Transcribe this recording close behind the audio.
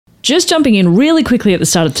Just jumping in really quickly at the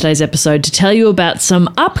start of today's episode to tell you about some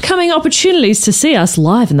upcoming opportunities to see us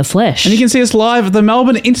live in the flesh. And you can see us live at the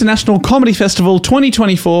Melbourne International Comedy Festival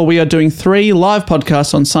 2024. We are doing 3 live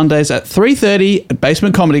podcasts on Sundays at 3:30 at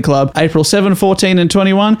Basement Comedy Club, April 7, 14 and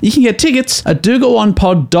 21. You can get tickets at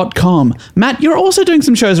dogoonpod.com. Matt, you're also doing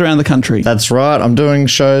some shows around the country. That's right. I'm doing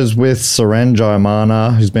shows with Seren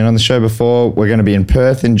Jayamana, who's been on the show before. We're going to be in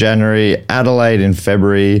Perth in January, Adelaide in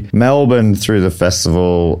February, Melbourne through the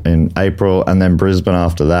festival in April, and then Brisbane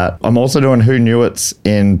after that. I'm also doing Who Knew It's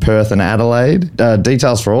in Perth and Adelaide.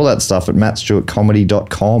 Details for all that stuff at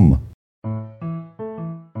mattstewartcomedy.com.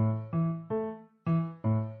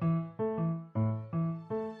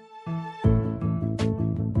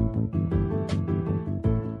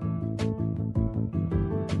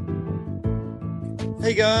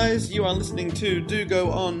 Hey guys, you are listening to Do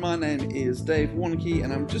Go On. My name is Dave Warnke,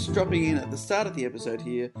 and I'm just dropping in at the start of the episode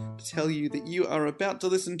here to tell you that you are about to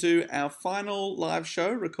listen to our final live show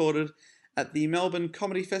recorded at the Melbourne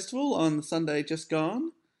Comedy Festival on the Sunday just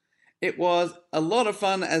gone. It was a lot of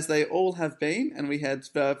fun, as they all have been, and we had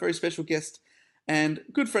a very special guest and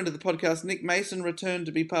good friend of the podcast, Nick Mason, returned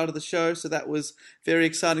to be part of the show, so that was very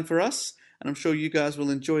exciting for us, and I'm sure you guys will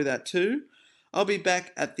enjoy that too. I'll be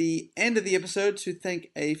back at the end of the episode to thank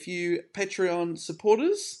a few Patreon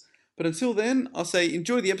supporters. But until then, I'll say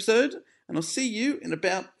enjoy the episode, and I'll see you in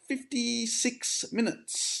about 56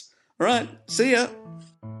 minutes. All right, see ya.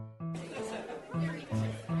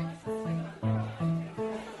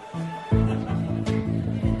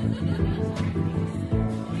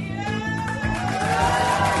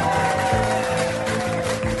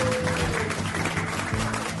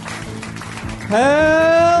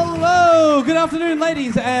 Hello, good afternoon,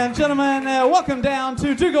 ladies and gentlemen. Welcome down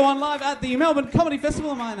to Do Go On live at the Melbourne Comedy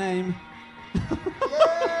Festival. My name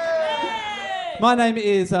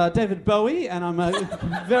is David Bowie, and I'm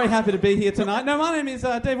very happy to be here tonight. No, my name is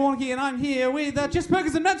Dave Warnke, and I'm here with Jess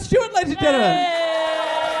Burgess and Matt Stewart, ladies and gentlemen.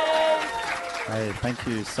 Hey, thank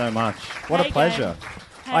you so much. What a pleasure.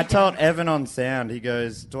 I told Evan on sound, he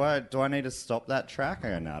goes, do I need to stop that track?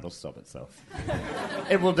 I go, no, it'll stop itself.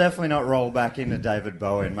 It will definitely not roll back into David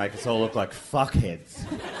Bowie and make us all look like fuckheads.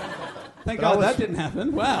 Thank God that didn't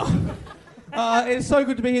happen. Wow. It's so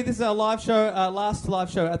good to be here. This is our live show, last live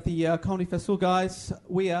show at the Comedy Festival, guys.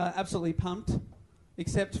 We are absolutely pumped,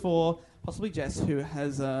 except for possibly Jess, who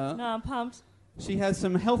has... No, I'm pumped. She has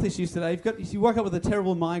some health issues today. You woke up with a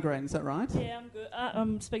terrible migraine, is that right? Yeah, I'm good.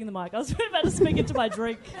 I'm speaking the mic. I was about to speak into my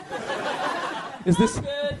drink. Is this... I'm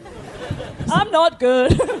good. I'm not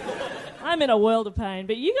good. I'm in a world of pain,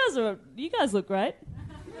 but you guys look great.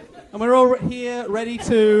 And we're all here ready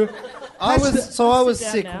to... I was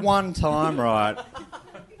sick now. one time, right?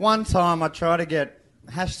 One time I tried to get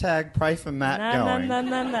hashtag pray for Matt going. No.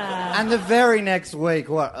 And the very next week,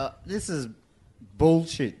 this is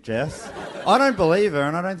bullshit, Jess. I don't believe her,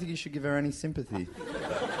 and I don't think you should give her any sympathy.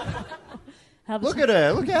 Look at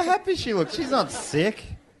her. Look how happy she looks. She's not sick.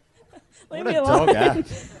 Leave What me a alone. dog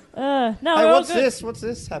act. No, Hey, we're all what's good. this? What's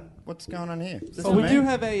this? What's going on here? Is this We me? do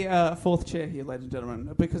have a fourth chair here, ladies and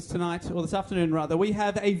gentlemen, because tonight, or this afternoon rather, we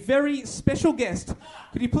have a very special guest.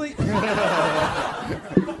 Could you please...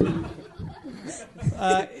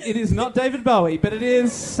 it is not David Bowie, but it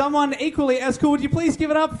is someone equally as cool. Would you please give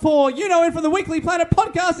it up for You Know Him from the Weekly Planet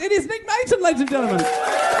podcast? It is Nick Mason, ladies and gentlemen.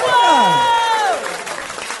 Whoa!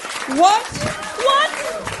 What?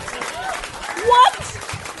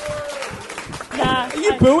 Nah. Are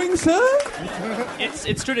you booing, sir?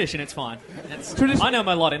 It's tradition. It's fine. Tradition. I know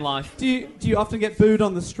my lot in life. Do you often get booed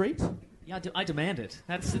on the street? Yeah, I demand it.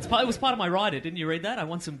 It was part of my rider. Didn't you read that? I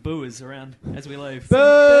want some booers around as we leave. Boo!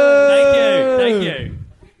 Thank you.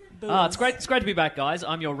 It's great to be back, guys.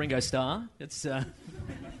 I'm your Ringo Starr. It's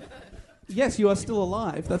Yes, you are still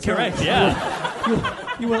alive. That's correct. Right.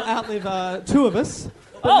 Yeah. You will outlive two of us,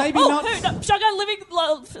 but maybe not. No, shotgun living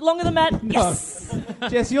longer than Matt. No. Yes.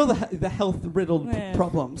 Jess, you're the health-riddled Yeah.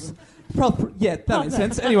 problems. That makes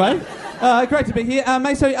sense. Anyway, great to be here.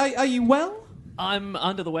 Maso, are you well? I'm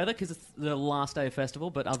under the weather because it's the last day of festival,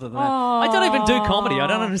 but other than that, I don't even do comedy. I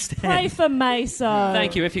don't understand. Pray for Meso.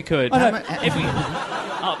 Thank you, if you could. I know. If we,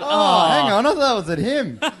 Hang on, I thought that was at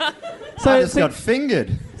him. I just got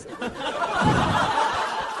fingered.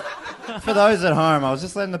 For those at home, I was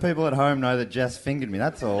just letting the people at home know that Jess fingered me,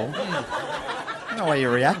 that's all. I don't know why you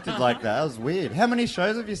reacted like that. That was weird. How many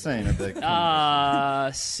shows have you seen at the...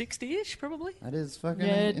 60-ish, probably. That is fucking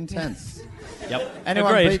Yeah. intense. Yep.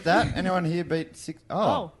 Anyone Agreed. beat that? Anyone here beat 6?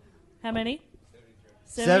 Oh. How many?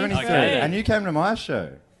 73. Okay. And you came to my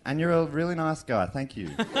show. And you're a really nice guy. Thank you.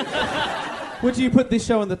 Would you put this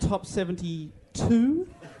show in the top 72?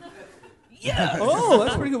 Yeah. Oh,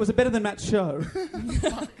 that's pretty good. Was it better than Matt's show?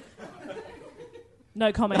 No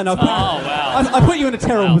comments. No, Oh, wow. I put you in a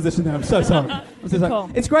terrible position there. I'm so sorry. I'm so sorry. Cool.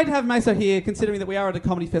 It's great to have Meso here, considering that we are at a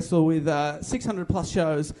comedy festival with 600 plus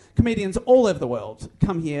shows. Comedians all over the world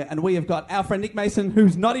come here, and we have got our friend Nick Mason,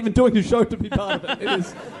 who's not even doing the show, to be part of it. It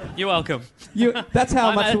is You're welcome. That's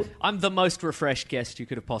how much. I'm the most refreshed guest you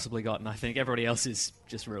could have possibly gotten. I think everybody else is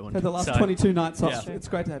just ruined. For the last So, 22 nights off, Yeah. it's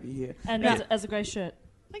great to have you here. And Now- as a grey shirt.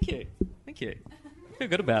 Thank you. Feel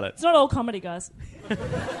good about it. It's not all comedy, guys.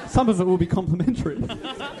 Some of it will be complimentary.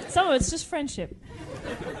 Some of it's just friendship.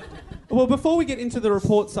 Well, before we get into the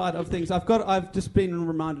report side of things, I've just been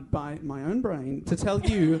reminded by my own brain to tell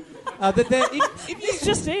you that if It's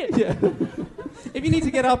just it. yeah, if you need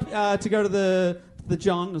to get up to go to the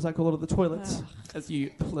John, as I call it, or the toilets, as you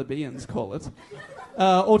plebeians call it,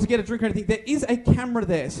 or to get a drink or anything, there is a camera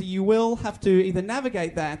there, so you will have to either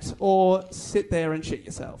navigate that or sit there and shit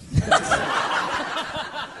yourself.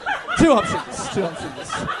 Two options.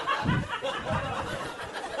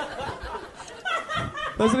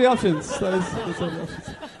 Those are the options. Those are the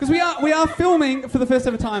options. Because we are filming for the first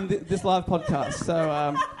ever time this live podcast.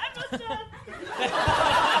 So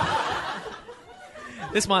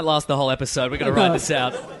This might last the whole episode. We're going to ride this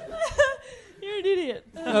out. You're an idiot.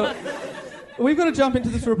 we've got to jump into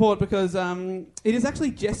this report because it is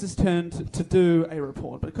actually Jess's turn to do a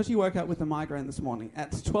report. But because she woke up with a migraine this morning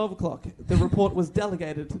at 12 o'clock, the report was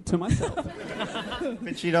delegated to myself.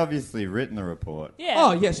 But she'd obviously written the report. Yeah.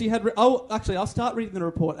 Oh yeah, she had. Actually, I'll start reading the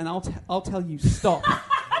report and I'll tell you stop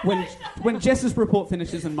when Jess's report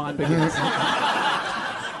finishes and mine begins.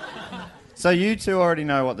 So you two already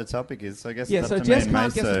know what the topic is, so I guess Yeah, it's so up to Jess me and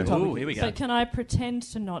can't guess Meso. the topic. Ooh, here we go. So can I pretend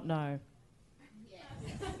to not know?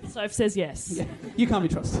 Soph says yes. Yeah, you can't be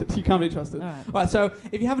trusted. You can't be trusted. All right. All right, so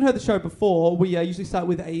if you haven't heard the show before, we usually start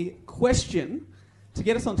with a question to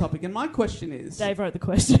get us on topic. And my question is... Dave wrote the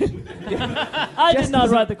question. Yeah. I Jess did not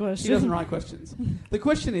doesn't- write the question. She doesn't write questions. The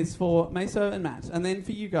question is for Meso and Matt, and then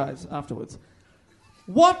for you guys afterwards.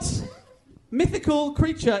 What mythical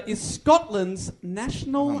creature is Scotland's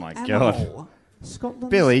national Oh my animal? God. Scotland's...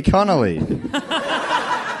 Billy Connolly.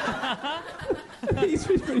 He's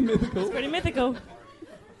pretty mythical. Pretty mythical.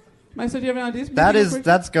 Meso, do you have any ideas? Mythical creature?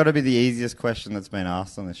 That's got to be the easiest question that's been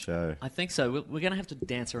asked on the show. I think so. We're going to have to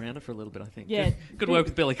dance around it for a little bit, I think. Yeah. Good work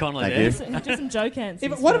with Billy Connolly Thank there. you. Do some joke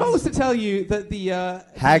answers. What if I was to tell you that the...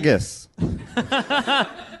 Haggis.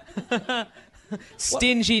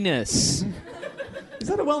 Stinginess. Is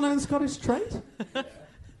that a well-known Scottish trait?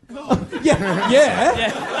 Yeah.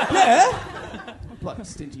 Bloody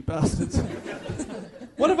stingy bastards.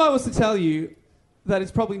 What if I was to tell you that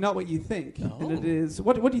it's probably not what you think, and it is...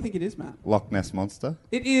 What do you think it is, Matt? Loch Ness Monster.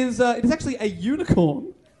 It is actually a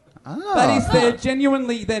unicorn. Ah. That is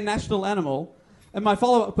genuinely their national animal. And my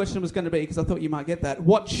follow-up question was going to be, because I thought you might get that,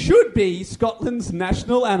 what should be Scotland's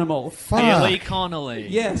national animal? Billy Connolly.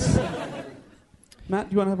 Yes. Matt,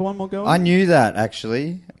 do you want to have one more go? I knew that,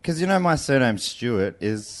 actually. Because, my surname Stewart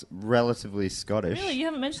is relatively Scottish. Really? You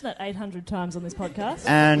haven't mentioned that 800 times on this podcast?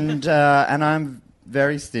 And I'm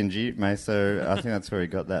very stingy, mate, so I think that's where we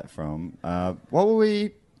got that from. What were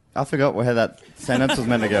we... I forgot where that sentence was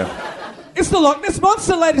meant to go. It's the Loch Ness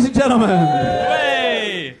Monster, ladies and gentlemen!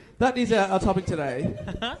 Hey! That is our topic today.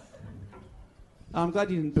 I'm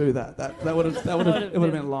glad you didn't boo that. It would have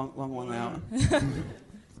been a long 1 hour.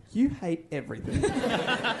 You hate everything.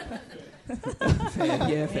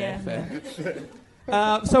 Fair.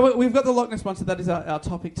 So we've got the Loch Ness Monster. That is our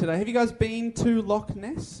topic today. Have you guys been to Loch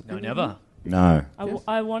Ness? No, never. No.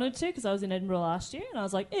 I wanted to because I was in Edinburgh last year and I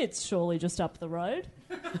was like, it's surely just up the road.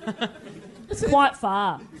 It's quite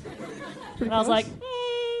far. And I was like,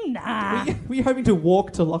 nah. Were you hoping to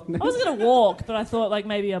walk to Loch Ness? I was going to walk, but I thought like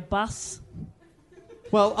maybe a bus.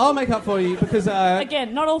 Well, I'll make up for you because...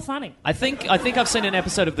 Again, not all funny. I think I've seen an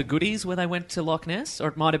episode of The Goodies where they went to Loch Ness, or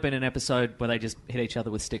it might have been an episode where they just hit each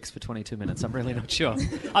other with sticks for 22 minutes. I'm really not sure.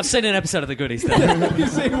 I've seen an episode of The Goodies, though. You've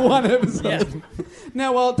seen one episode. Yeah.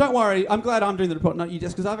 Now, well, don't worry. I'm glad I'm doing the report, not you,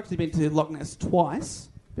 Jess, because I've actually been to Loch Ness twice.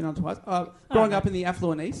 Been on twice. Growing up in the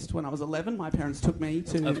affluent East, when I was 11, my parents took me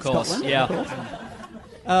to Of course, Scotland. yeah. Of course.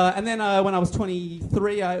 And then when I was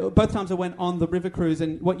 23, both times I went on the river cruise,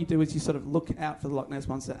 and what you do is you sort of look out for the Loch Ness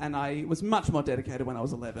Monster, and I was much more dedicated when I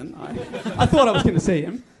was 11. I thought I was going to see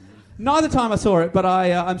him. Neither time I saw it, but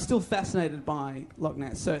I'm still fascinated by Loch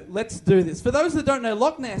Ness. So let's do this. For those that don't know,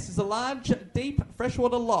 Loch Ness is a large, deep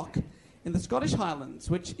freshwater loch in the Scottish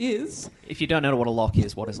Highlands, which is... If you don't know what a loch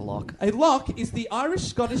is, what is a loch? A loch is the Irish,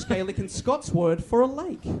 Scottish, Gaelic and Scots word for a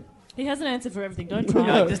lake. He has an answer for everything. Don't try.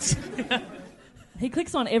 No. He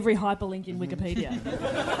clicks on every hyperlink in Wikipedia.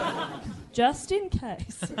 Just in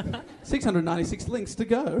case. 696 links to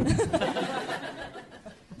go.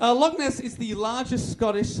 Loch Ness is the largest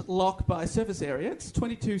Scottish loch by surface area. It's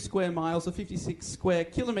 22 square miles or 56 square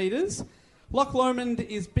kilometres. Loch Lomond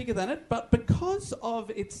is bigger than it, but because of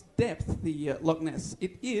its depth, the Loch Ness,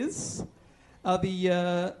 it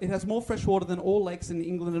has more fresh water than all lakes in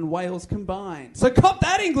England and Wales combined. So cop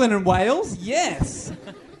that, England and Wales! Yes!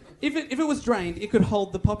 If it was drained, it could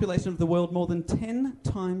hold the population of the world more than 10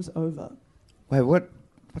 times over. Wait, what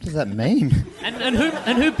does that mean? And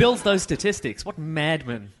who builds those statistics? What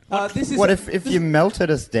madman? If you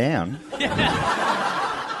melted us down?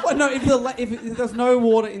 Well, no, if there's no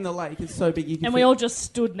water in the lake, it's so big you can... And we all just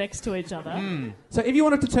stood next to each other. So if you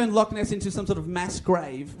wanted to turn Loch Ness into some sort of mass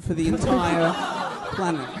grave for the entire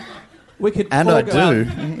planet, we could... And I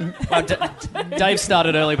do. Well, Dave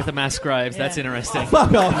started early with the mass graves. Yeah. That's interesting.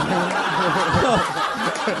 Fuck off.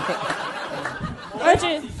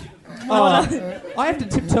 I have to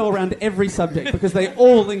tiptoe around every subject because they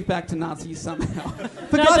all link back to Nazis somehow.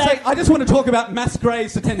 For God's sake, I just want to talk about mass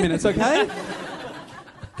graves for 10 minutes, okay?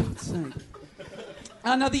 God's sake.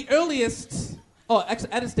 Now, the earliest... Oh,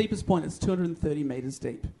 actually, at its deepest point, it's 230 metres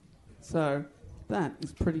deep. So, that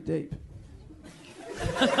is pretty deep.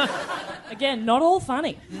 Again, not all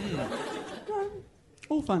funny. No,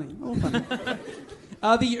 all funny.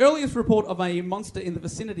 The earliest report of a monster in the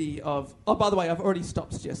vicinity of... Oh, by the way, I've already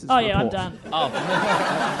stopped Jess's report. Yeah, I'm done. Oh.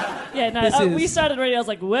 Yeah, no, we started reading, I was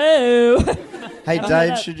like, whoa. Hey,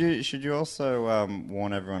 Dave, should you also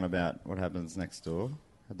warn everyone about what happens next door?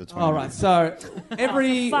 All right, so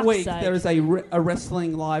every week sake. there is a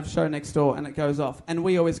wrestling live show next door and it goes off. And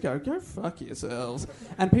we always go fuck yourselves.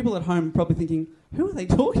 And people at home are probably thinking, who are they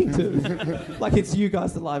talking to? Like it's you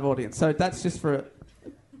guys, the live audience. So that's just for a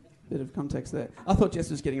bit of context there. I thought Jess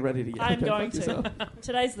was getting ready to get... I'm going to.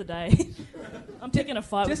 Today's the day. I'm picking a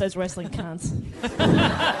fight with those wrestling cunts.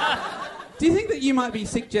 Do you think that you might be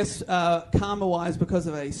sick, Jess, karma-wise because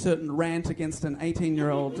of a certain rant against an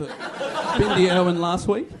 18-year-old Bindi Irwin last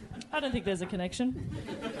week? I don't think there's a connection.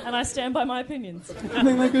 And I stand by my opinions. I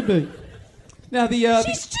think there could be. Now,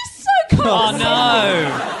 She's just so cold. Oh,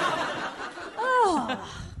 no.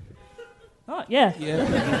 Oh, yeah.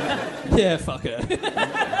 Yeah, fuck her.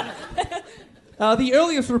 The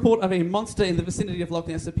earliest report of a monster in the vicinity of Loch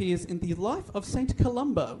Ness appears in the Life of Saint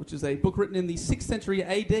Columba, which is a book written in the 6th century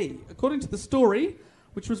AD. According to the story,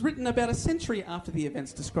 which was written about a century after the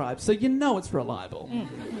events described, so you know it's reliable.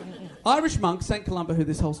 Irish monk Saint Columba, who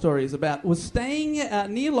this whole story is about, was staying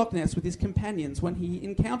near Loch Ness with his companions when he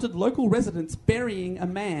encountered local residents burying a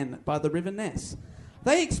man by the River Ness.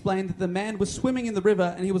 They explained that the man was swimming in the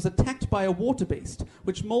river and he was attacked by a water beast,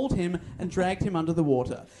 which mauled him and dragged him under the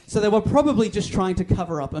water. So they were probably just trying to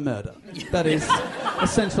cover up a murder. That is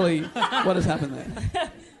essentially what has happened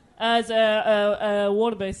there. As a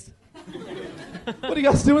water beast. What are you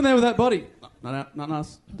guys doing there with that body? Not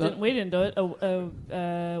us. We didn't do it.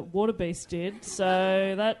 A water beast did.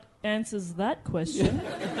 So that answers that question.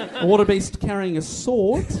 A water beast carrying a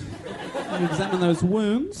sword. You examine those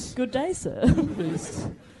wounds. Good day, sir.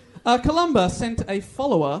 Columba sent a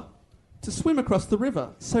follower to swim across the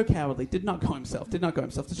river. So cowardly. Did not go himself. To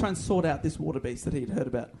try and sort out this water beast that he had heard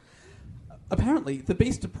about. Apparently, the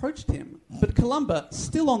beast approached him, but Columba,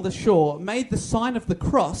 still on the shore, made the sign of the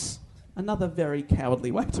cross. Another very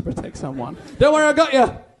cowardly way to protect someone. Don't worry, I got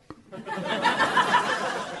you.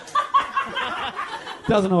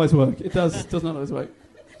 Doesn't always work. It does not always work.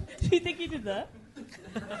 Do you think he did that?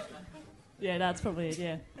 Yeah, that's probably it,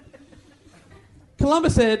 yeah. Columba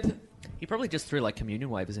said... He probably just threw, like, communion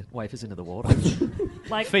wafers into the water.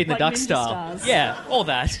 like Feeding the Duck Ninja Star. Stars. Yeah, all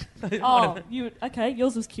that. Okay,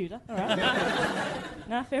 yours was cuter. All right.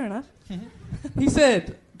 Nah, fair enough. He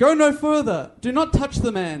said, "Go no further. Do not touch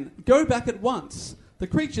the man. Go back at once." The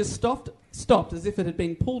creature stopped as if it had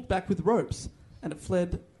been pulled back with ropes, and it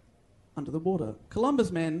fled under the water.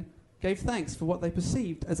 Columba's men gave thanks for what they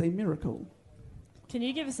perceived as a miracle. Can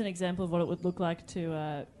you give us an example of what it would look like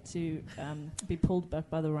to be pulled back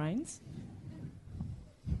by the reins?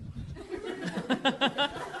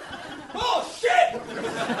 Oh, shit!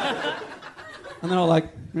 And they're all like,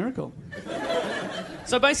 miracle.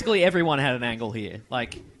 So basically everyone had an angle here.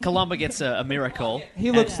 Like, Columba gets a miracle.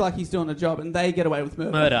 He looks like he's doing a job and they get away with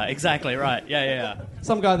murder. Murder, exactly, right. Yeah.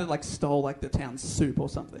 Some guy that, like, stole, like, the town's soup or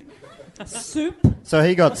something. Soup? So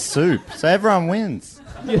he got soup. So everyone wins.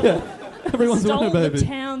 Yeah. Everyone's Stole winner, baby. the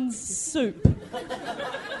town's soup.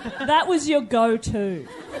 That was your go-to.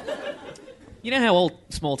 You know how all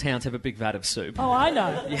small towns have a big vat of soup? Oh, I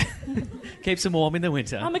know. Yeah. Keeps them warm in the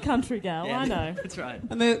winter. I'm a country gal. Yeah, I know. That's right.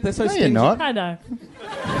 And they're so No, stingy. you're not. I know.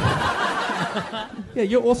 Yeah,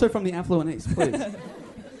 you're also from the affluent east, please.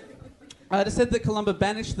 It is said that Columba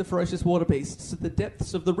banished the ferocious water beasts to the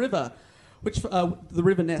depths of the river, the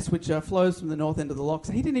River Ness, which flows from the north end of the Loch.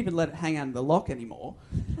 So he didn't even let it hang out in the Loch anymore.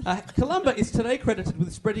 Columba is today credited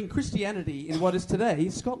with spreading Christianity in what is today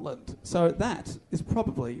Scotland. So that is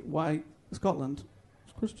probably why Scotland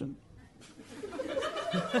is Christian.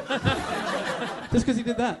 Just because he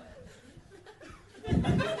did that.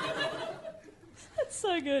 That's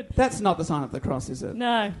so good. That's not the sign of the cross, is it?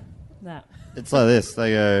 No. It's like this.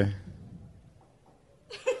 They go.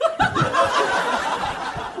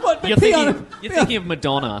 What? You're thinking of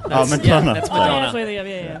Madonna. Madonna. Yeah, that's Oh, yeah, Madonna. that's where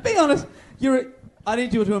yeah. Be honest. I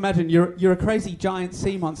need you to imagine you're a crazy giant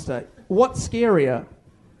sea monster. What's scarier?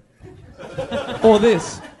 Or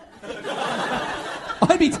this?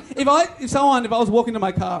 If I was walking to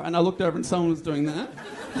my car and I looked over and someone was doing that,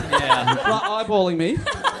 Yeah. like eyeballing me,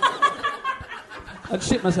 I'd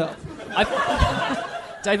shit myself.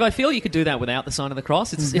 Dave, I feel you could do that without the sign of the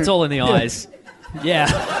cross. It's all in the eyes. Yeah.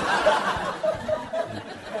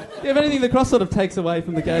 If anything, the cross sort of takes away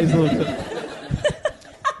from the gaze a little bit.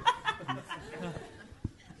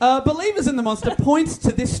 Believers in the monster points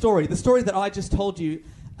to this story, the story that I just told you,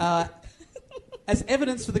 as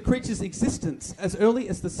evidence for the creature's existence as early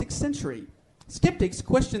as the 6th century. Skeptics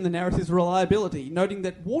question the narrative's reliability, noting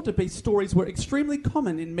that water beast stories were extremely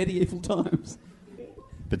common in medieval times.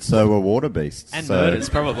 But so were water beasts. And murders,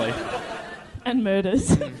 probably. And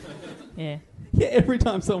murders. Yeah. Yeah, every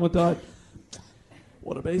time someone died.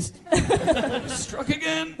 Water beast. Struck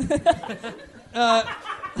again. Then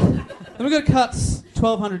we've got cuts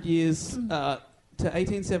 1,200 years to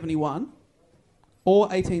 1871 or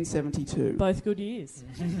 1872. Both good years.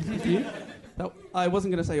 You? No, I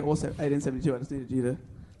wasn't going to say also 1872. I just needed you to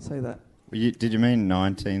say that. Did you mean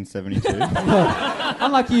 1972?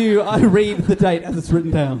 Unlike you, I read the date as it's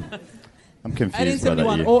written down. I'm confused by that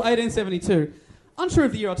 1871 year. or 1872. Unsure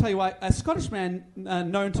of the year, I'll tell you why. A Scottish man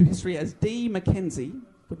known to history as D. Mackenzie,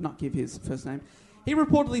 would not give his first name, he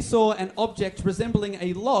reportedly saw an object resembling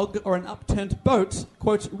a log or an upturned boat,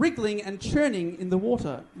 quote, wriggling and churning in the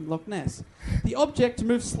water in Loch Ness. The object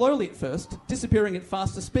moved slowly at first, disappearing at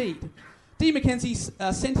faster speed. D. Mackenzie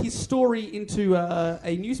sent his story into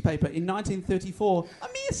a newspaper in 1934, a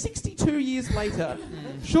mere 62 years later,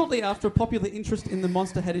 shortly after popular interest in the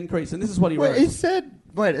monster had increased. And this is what he wrote. He said,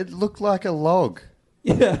 it looked like a log.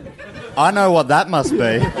 Yeah. I know what that must be.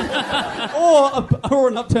 or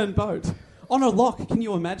an upturned boat. On a loch, can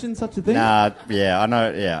you imagine such a thing? I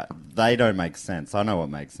know, yeah. They don't make sense. I know what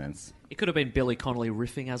makes sense. It could have been Billy Connolly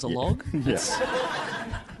riffing as a log. Yeah.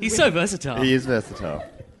 He's so versatile. He is versatile.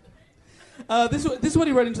 This is what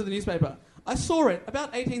he wrote into the newspaper. I saw it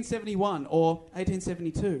about 1871 or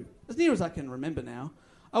 1872, as near as I can remember now.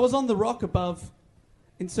 I was on the rock above,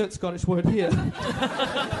 insert Scottish word here.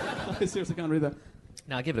 I seriously can't read that.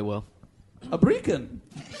 No, give it a whirl. A brecon.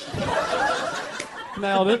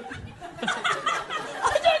 Nailed it.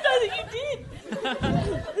 I don't know that you did.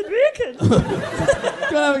 The brecon. Do you want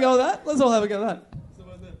to have a go at that? Let's all have a go at that.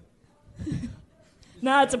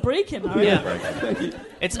 No, it's a brecon. Yeah.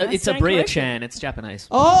 It's a stand Bria corrected. Chan. It's Japanese.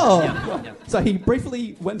 Oh! Yeah. So he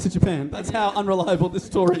briefly went to Japan. That's how unreliable this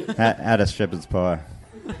story is. How does shepherd's pie?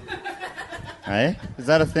 Hey? Is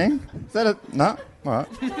that a thing? Is that a... No? All right.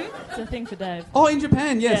 It's a thing for Dave. Oh, in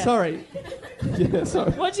Japan, yeah. Yeah. Sorry. Yeah,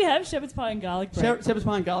 sorry. What'd you have? Shepherd's pie and garlic bread. Shepherd's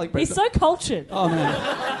pie and garlic bread. He's so cultured. Oh, man.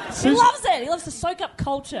 He loves it. He loves to soak up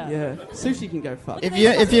culture. Yeah. Sushi can go fuck.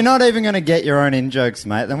 If you're not even going to get your own in-jokes,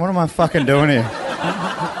 mate, then what am I fucking doing here?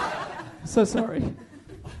 So sorry.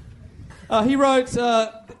 He wrote,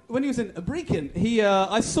 when he was in Brecon,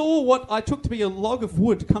 I saw what I took to be a log of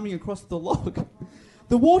wood coming across the log.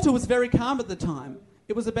 The water was very calm at the time.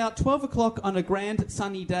 It was about 12 o'clock on a grand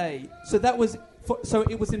sunny day. So it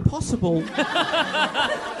was impossible.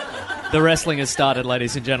 The wrestling has started,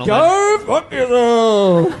 ladies and gentlemen. Go fuck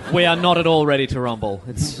yourself! We are not at all ready to rumble.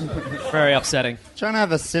 It's very upsetting. Trying to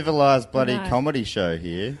have a civilised bloody No. comedy show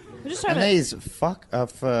here. We're just trying And to... these I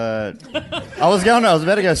was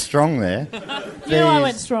about to go strong there. You know I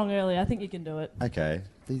went strong earlier. I think you can do it. Okay.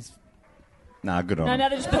 These... Nah, good on No, them. now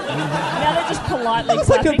they're just politely Looks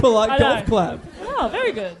like a clapping. polite I golf know. clap. Oh,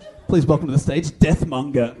 very good. Please welcome to the stage,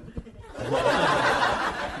 Deathmonger.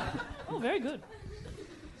 Oh, very good.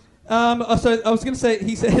 So I was going to say,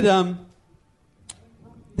 he said,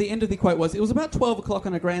 the end of the quote was, it was about 12 o'clock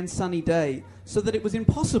on a grand sunny day, so that it was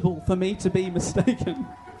impossible for me to be mistaken.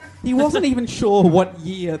 He wasn't even sure what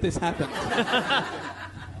year this happened.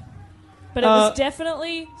 But it was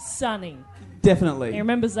definitely sunny. Definitely. He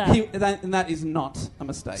remembers that. And that is not a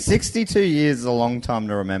mistake. 62 years is a long time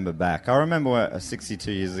to remember back. I remember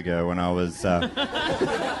 62 years ago when I was...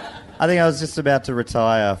 I think I was just about to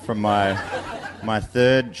retire from my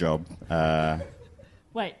third job.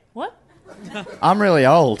 Wait, what? I'm really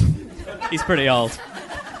old. He's pretty old.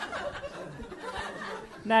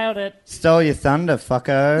 Nailed it. Stole your thunder,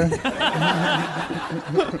 fucko.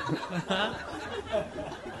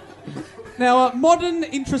 Now, modern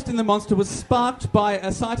interest in the monster was sparked by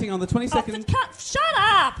a sighting on the 22nd... Shut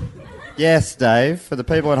up! Yes, Dave. For the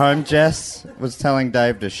people at home, Jess was telling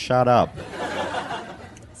Dave to shut up.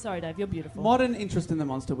 Sorry, Dave, you're beautiful. Modern interest in the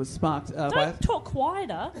monster was sparked Don't talk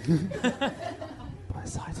quieter. by a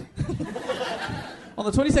sighting. On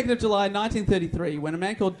the 22nd of July 1933, when a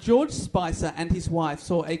man called George Spicer and his wife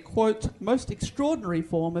saw a, quote, most extraordinary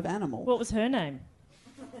form of animal. What was her name?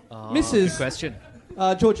 Mrs. Good question.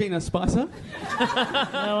 Georgina Spicer.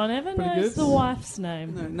 No one ever Pretty knows good. the wife's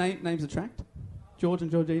name. No, names attract. George and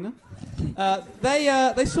Georgina.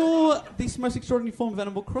 They saw this most extraordinary form of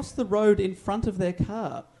animal cross the road in front of their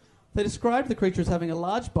car. They described the creature as having a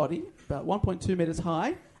large body, about 1.2 metres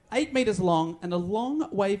high, 8 metres long, and a long,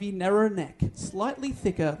 wavy, narrow neck, slightly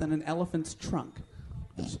thicker than an elephant's trunk,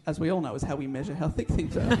 which, as we all know, is how we measure how thick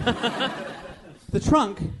things are. The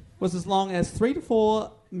trunk was as long as 3 to 4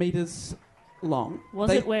 metres long.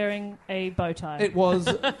 Was it wearing a bow tie? It was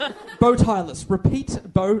bow tieless. Repeat,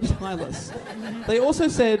 bow tieless. They also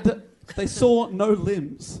said they saw no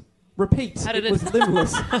limbs. Repeat, How did it was it-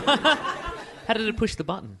 limbless. How did it push the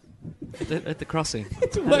button at the crossing?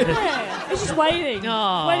 Yeah, it's just waiting.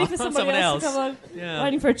 Oh, waiting for somebody someone else to else. come along. Yeah.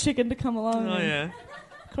 Waiting for a chicken to come along Oh, and yeah.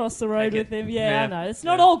 cross the road Take with it. him. Yeah, Yeah. I know. It's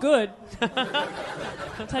not all good.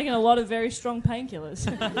 I'm taking a lot of very strong painkillers.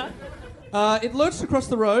 It lurched across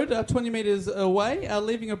the road 20 metres away,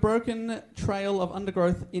 leaving a broken trail of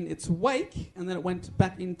undergrowth in its wake, and then it went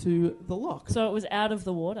back into the loch. So it was out of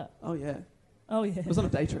the water. Oh, yeah. Oh, yeah. It was on a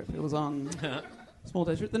day trip. It was on a small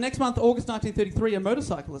day trip. The next month, August 1933, a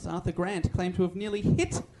motorcyclist, Arthur Grant, claimed to have nearly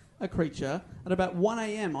hit a creature at about 1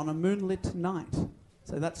 a.m. on a moonlit night.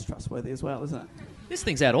 So that's trustworthy as well, isn't it? This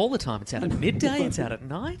thing's out all the time. It's out at midday. It's out at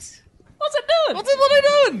night. What's it doing? What are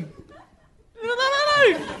they doing?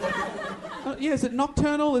 Yeah, is it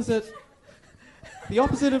nocturnal? Is it the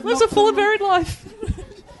opposite of Where's a full and nocturnal? varied life?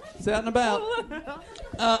 It's out and about.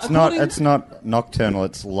 It's not nocturnal,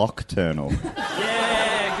 it's lockturnal.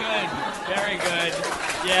 Yeah, good. Very good.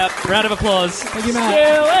 Yep. Round of applause. Thank you,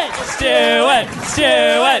 Matt.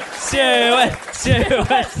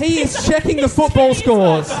 Stewart. He is checking the football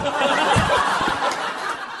scores. No,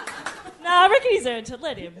 I reckon he's earned it.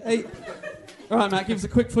 Let him. Hey. All right, Matt, give us a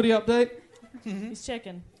quick footy update. He's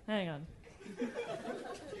checking. Hang on.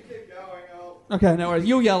 Okay, no worries.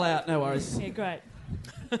 You'll yell out, no worries. Yeah, great.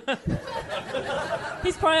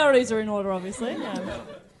 His priorities are in order, obviously. Yeah.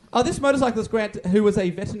 This motorcyclist, Grant, who was a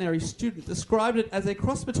veterinary student, described it as a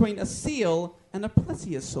cross between a seal and a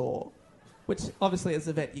plesiosaur, which obviously as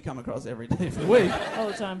a vet you come across every day of the week. All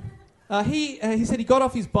the time. He said he got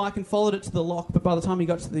off his bike and followed it to the loch, but by the time he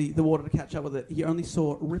got to the water to catch up with it, he only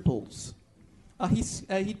saw ripples.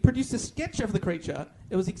 He produced a sketch of the creature.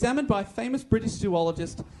 It was examined by famous British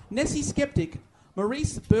zoologist, Nessie skeptic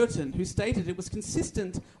Maurice Burton, who stated it was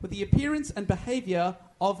consistent with the appearance and behaviour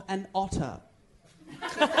of an otter.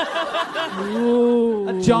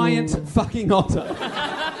 A giant fucking otter.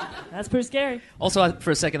 That's pretty scary. Also, for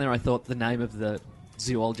a second there, I thought the name of the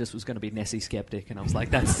zoologist was going to be Nessie Skeptic, and I was like,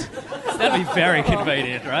 that'd be very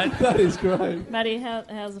convenient, right? That is great. Maddie,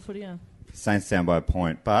 how's the footy going? Saints down by a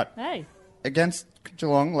point, but Hey. against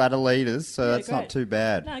Geelong, ladder leaders, so Yeah, that's great. not too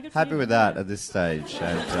bad. No, good for Happy you. with that at this stage.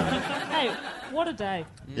 And, Hey, what a day.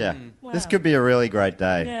 yeah, Wow. this could be a really great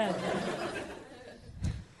day. Yeah.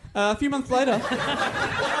 A few months later,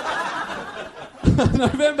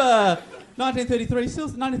 November 1933, still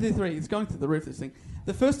 1933, it's going through the roof, this thing.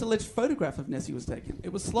 The first alleged photograph of Nessie was taken.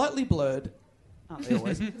 It was slightly blurred, aren't they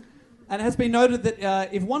always? And it has been noted that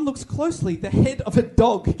if one looks closely, the head of a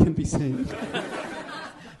dog can be seen.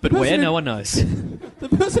 But where, no one knows. The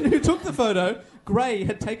person who took the photo, Gray,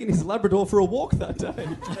 had taken his Labrador for a walk that day.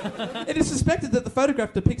 It is suspected that the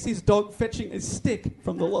photograph depicts his dog fetching a stick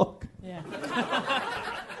from the loch. Yeah.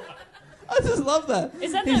 I just love that.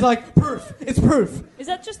 Is that He's that- like, proof, it's proof. Is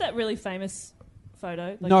that just that really famous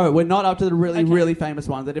photo? Like, No, we're not up to the really, Okay. really famous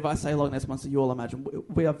one that if I say Loch Ness Monster, you all imagine.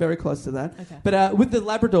 We are very close to that. Okay. But with the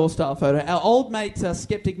Labrador-style photo, our old mate,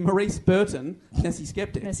 skeptic Maurice Burton, Nessie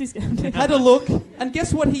Skeptic, Nessie's had a look, and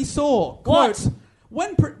guess what he saw? What? Quote,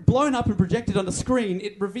 when blown up and projected on the screen,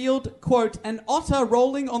 it revealed, quote, an otter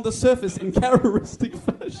rolling on the surface in characteristic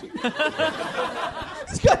fashion.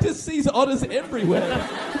 This guy just sees otters everywhere.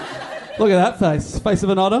 Look at that face. Face of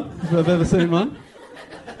an otter, if I've ever seen one.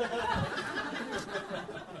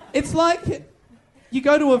 It's like you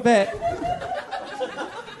go to a vet.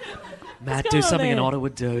 Matt, What's do going on something an there? otter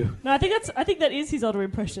would do. No, I think that is his otter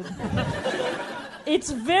impression.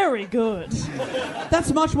 It's very good.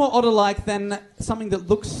 That's much more otter-like than something that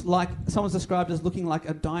looks like someone's described as looking like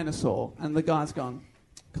a dinosaur, and the guy's gone,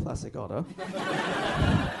 classic otter.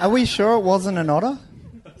 Are we sure it wasn't an otter?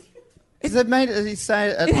 Is it made? Did he say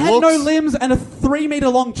It had looks... no limbs and a 3-meter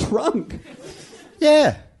long trunk.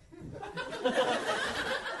 Yeah.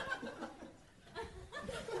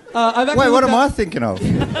 Wait, what am I thinking of?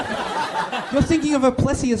 You're thinking of a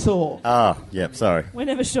plesiosaur. Ah, yep, sorry. We're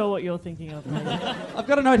never sure what you're thinking of. Maybe. I've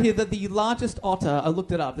got a note here that the largest otter, I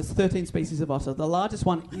looked it up, there's 13 species of otter. The largest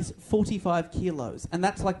one is 45 kilos, and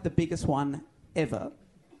that's like the biggest one ever.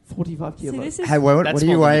 45 kilos. See, this is Hey, what That's do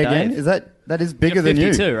you more than weigh Dave. again? Is that is bigger You're than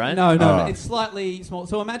 52, you? right? No, Oh. it's slightly small.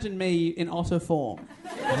 So imagine me in otter form.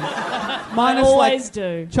 I Minus always like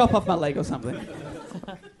do. chop off my leg or something.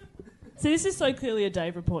 See, this is so clearly a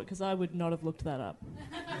Dave report because I would not have looked that up.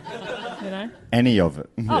 You know? Any of it.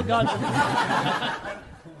 Oh, God.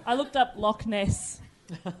 I looked up Loch Ness.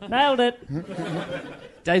 Nailed it.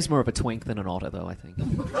 Dave's more of a twink than an otter, though, I think.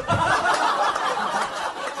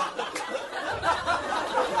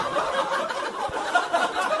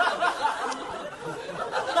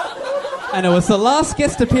 And it was the last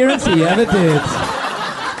guest appearance he ever did.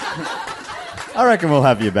 I reckon we'll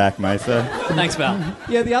have you back, Mesa. Thanks, Val.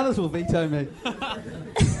 Yeah, the others will veto me.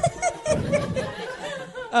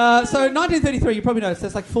 So 1933, you probably noticed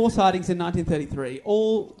there's like 4 sightings in 1933,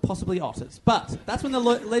 all possibly otters. But that's when the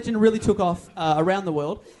legend really took off around the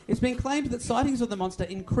world. It's been claimed that sightings of the monster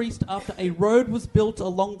increased after a road was built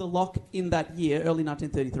along the loch in that year, early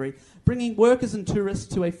 1933, bringing workers and tourists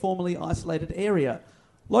to a formerly isolated area.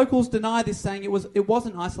 Locals deny this, saying it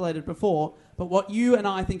wasn't isolated before, but what you and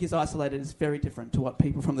I think is isolated is very different to what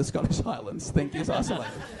people from the Scottish Highlands think is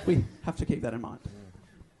isolated. We have to keep that in mind.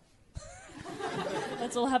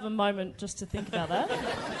 Let's all have a moment just to think about that.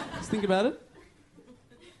 Just think about it.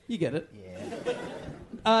 You get it. Yeah.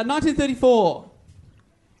 1934.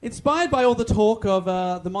 Inspired by all the talk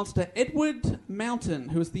of the monster Edward Mountain,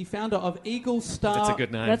 who is the founder of Eagle Star... That's a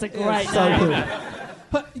good name. That's a great so name. good.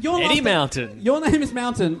 But Eddie Mountain. Your name is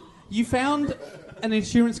Mountain. You found an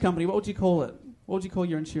insurance company. What would you call it? What would you call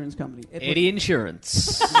your insurance company? Eddie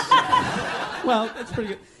Insurance. Well, that's pretty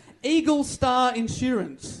good. Eagle Star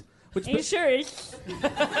Insurance. Insurance.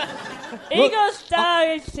 Eagle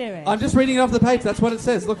Star Insurance. I'm just reading it off the page. That's what it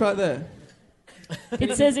says. Look right there.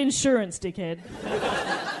 It says insurance, dickhead.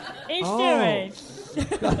 Insurance.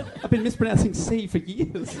 God, I've been mispronouncing C for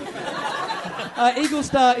years. Eagle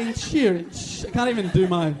Star Insurance. I can't even do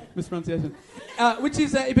my mispronunciation. Which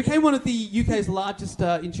is, it became one of the UK's largest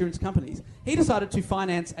insurance companies. He decided to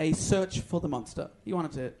finance a search for the monster. He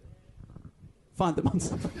wanted to find the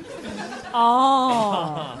monster.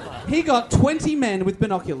 Oh. He got 20 men with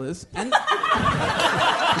binoculars and...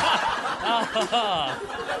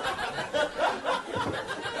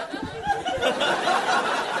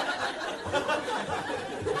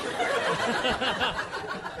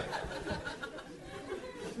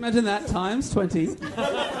 Imagine that times 20.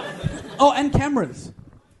 Oh, and cameras.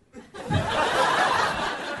 He's got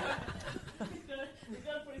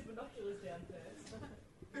to put his binoculars down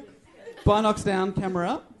first. Binocs down, camera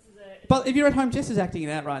up. But if you're at home, Jess is acting it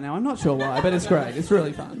out right now. I'm not sure why, but it's great. It's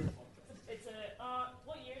really fun. It's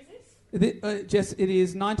what year is this? Jess, it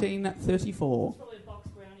is 1934. Probably a box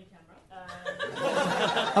brownie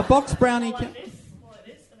camera. A box brownie... Like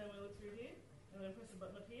this, and then we look through here, and then press the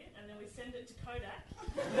button up here, and then we send it to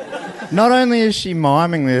Kodak. Not only is she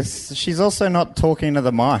miming this, she's also not talking to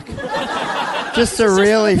the mic. Just to It's just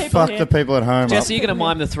really for the people fuck here. the people at home Jess, up. are you going to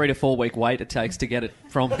mime the 3 to 4 week wait it takes to get it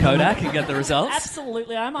from Kodak and get the results?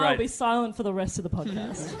 Absolutely, I'll Great. be silent for the rest of the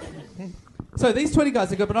podcast. So these 20 guys,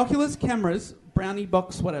 they've got binoculars, cameras, brownie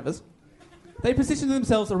box, whatevers. They positioned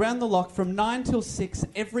themselves around the loch from 9 till 6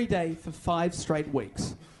 every day for 5 straight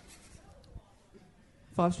weeks.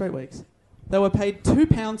 5 straight weeks. They were paid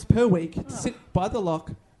 £2 per week to sit by the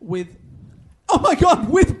loch with... Oh my God,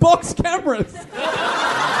 with box cameras! It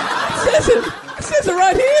says it! It says it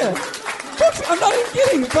right here! I'm not even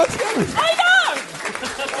kidding, box cameras! I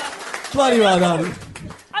know! Bloody well done.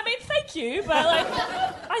 I mean, thank you, but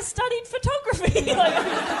I studied photography.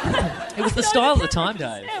 It was the style of the time,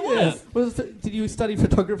 Dave. Yeah, it was. Did you study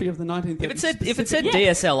photography of the 1930s? If it said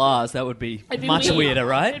Yes. DSLRs, that would be It'd be much weird. weirder,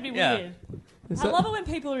 right? It'd be Yeah. weird. I love it when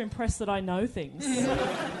people are impressed that I know things.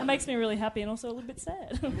 It makes me really happy and also a little bit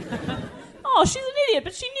sad. Oh, she's an idiot,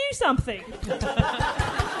 but she knew something.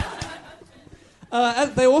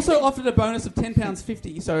 They also offered a bonus of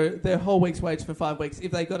 £10.50, so their whole week's wage for 5 weeks,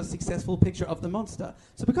 if they got a successful picture of the monster.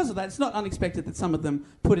 So because of that, it's not unexpected that some of them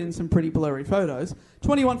put in some pretty blurry photos.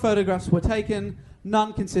 21 photographs were taken,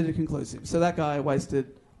 none considered conclusive. So that guy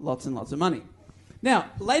wasted lots and lots of money. Now,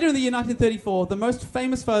 later in the year 1934, the most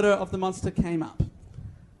famous photo of the monster came up.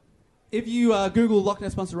 If you Google Loch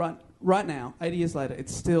Ness Monster right now, 80 years later, it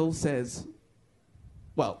still says...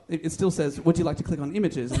 Well, it still says, would you like to click on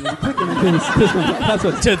images? And then you click them and that's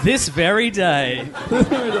what To this very day.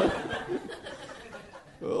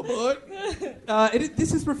 Oh, boy.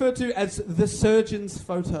 This is referred to as the surgeon's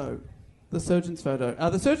photo. The surgeon's photo.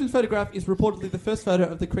 The surgeon's photograph is reportedly the first photo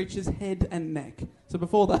of the creature's head and neck. So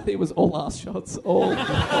before that, it was all ass shots.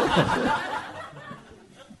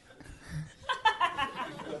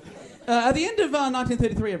 At the end of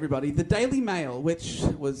 1933, everybody, the Daily Mail, which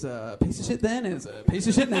was a piece of shit then, is a piece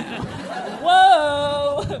of shit now.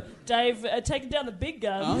 Whoa! Dave, taking down the big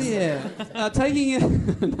guns. Oh, yeah. Taking it...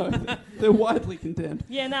 No, they're widely condemned.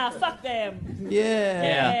 Yeah, nah, fuck them.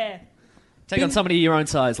 Yeah. Take on somebody your own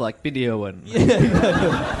size, like Bindi Owen.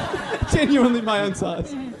 Yeah. Genuinely my own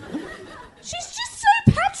size. She's just so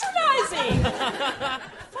patronising.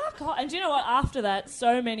 Fuck off. And do you know what? After that,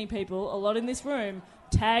 so many people, a lot in this room,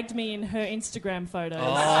 tagged me in her Instagram photos.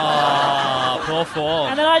 Oh, poor form.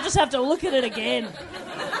 And then I just have to look at it again.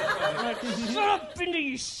 Like, shut up, Bindi,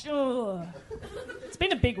 you sure. It's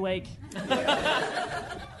been a big week.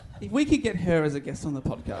 If we could get her as a guest on the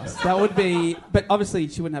podcast, that would be... But obviously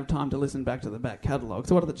she wouldn't have time to listen back to the back catalogue.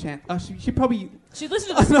 So what are the chances... she probably... She'd listen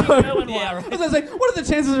to the Steve Irwin one. Yeah, right. I was going to say, what are the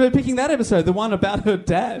chances of her picking that episode? The one about her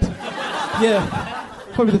dad? Yeah.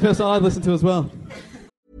 Probably the first one I'd listen to as well.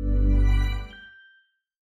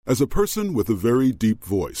 As a person with a very deep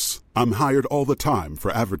voice, I'm hired all the time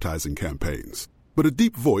for advertising campaigns. But a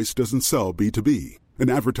deep voice doesn't sell B2B, and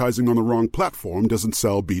advertising on the wrong platform doesn't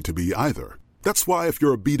sell B2B either. That's why if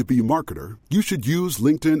you're a B2B marketer, you should use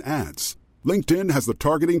LinkedIn ads. LinkedIn has the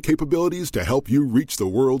targeting capabilities to help you reach the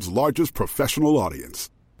world's largest professional audience.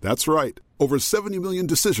 That's right, over 70 million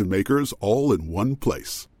decision makers all in one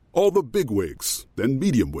place. All the big wigs, then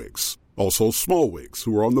medium wigs, also small wigs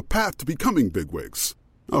who are on the path to becoming big wigs.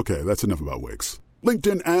 Okay, that's enough about wigs.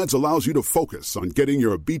 LinkedIn ads allows you to focus on getting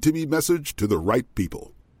your B2B message to the right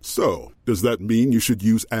people. So, does that mean you should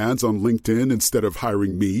use ads on LinkedIn instead of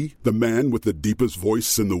hiring me, the man with the deepest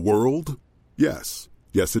voice in the world? Yes.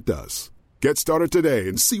 Yes, it does. Get started today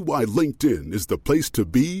and see why LinkedIn is the place to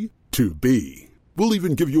be to be. We'll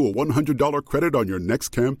even give you a $100 credit on your next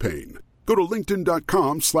campaign. Go to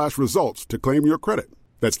linkedin.com/results to claim your credit.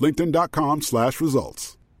 That's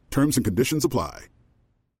linkedin.com/results. Terms and conditions apply.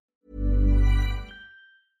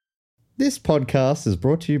 This podcast is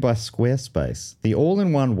brought to you by Squarespace, the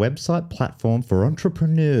all-in-one website platform for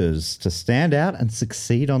entrepreneurs to stand out and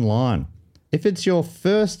succeed online. If it's your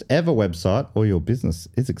first ever website or your business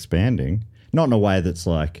is expanding, not in a way that's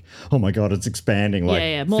like, oh my God, it's expanding,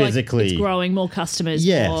 like more physically. Like it's growing, more customers,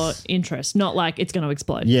 more interest, not like it's going to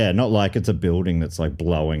explode. Yeah, not like it's a building that's like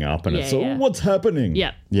blowing up and what's happening?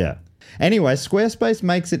 Yeah. Yeah. Anyway, Squarespace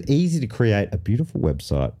makes it easy to create a beautiful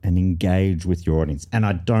website and engage with your audience. And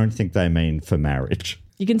I don't think they mean for marriage.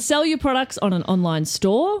 You can sell your products on an online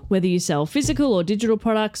store, whether you sell physical or digital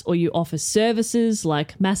products, or you offer services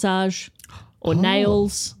like massage or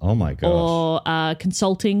nails. Oh my gosh. Or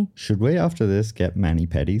consulting. Should we, after this, get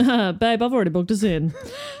mani-pedis? Babe, I've already booked us in.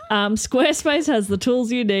 Squarespace has the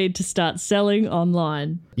tools you need to start selling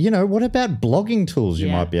online. You know, what about blogging tools, you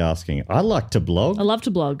might be asking? I like to blog. I love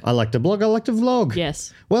to blog. I like to blog. I like to vlog.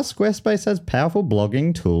 Yes. Well, Squarespace has powerful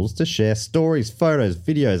blogging tools to share stories, photos,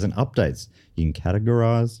 videos, and updates. You can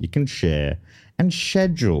categorize, you can share, and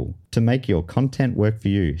schedule to make your content work for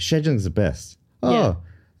you. Scheduling is the best. Oh,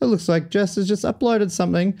 it looks like Jess has just uploaded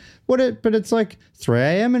something. But it's like 3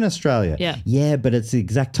 a.m. in Australia. Yeah. Yeah, but it's the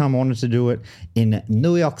exact time I wanted to do it in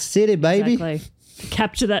New York City, baby. Exactly.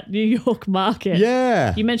 Capture that New York market.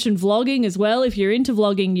 Yeah. You mentioned vlogging as well. If you're into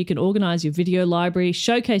vlogging, you can organize your video library,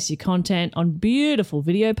 showcase your content on beautiful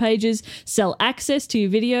video pages, sell access to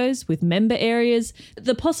your videos with member areas.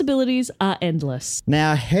 The possibilities are endless.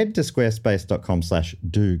 Now head to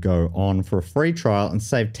squarespace.com/do-go-on for a free trial and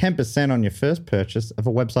save 10% on your first purchase of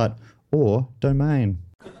a website or domain.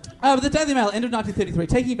 The Daily Mail, end of 1933,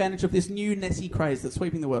 taking advantage of this new Nessie craze that's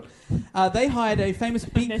sweeping the world. They hired a famous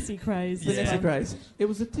big... Nessie craze. The Nessie craze. It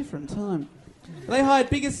was a different time. They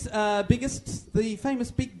hired the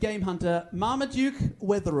famous big game hunter, Marmaduke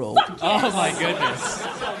Wetherall. Oh my goodness.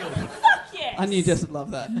 Fuck yeah! I knew Jess would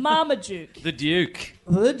love that. Marmaduke. The Duke.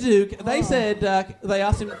 The Duke. They said they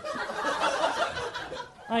asked him.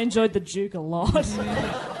 I enjoyed the Duke a lot.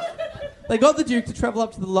 They got the Duke to travel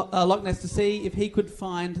up to the Loch Ness to see if he could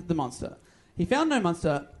find the monster. He found no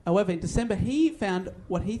monster. However, in December, he found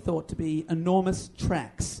what he thought to be enormous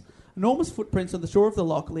tracks, enormous footprints on the shore of the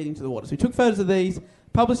loch leading to the water. So he took photos of these,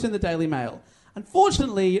 published in the Daily Mail.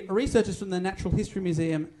 Unfortunately, researchers from the Natural History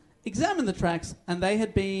Museum examined the tracks, and they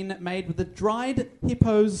had been made with a dried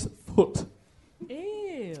hippo's foot.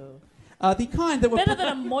 Ew. The kind that were Better than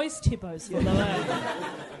a moist hippo's foot, though.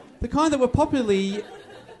 the kind that were popularly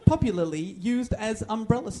used as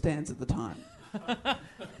umbrella stands at the time.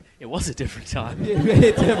 It was a different time. Yeah,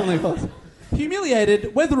 it definitely was.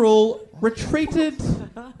 Humiliated, Weatherall retreated.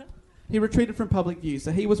 He retreated from public view,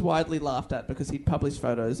 so he was widely laughed at because he'd published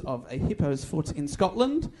photos of a hippo's foot in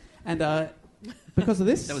Scotland, and because of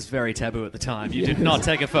this... That was very taboo at the time. You did not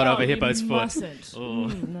take a photo of a hippo's you foot. Mustn't.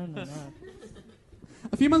 No.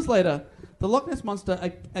 A few months later, the Loch Ness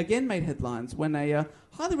Monster again made headlines when a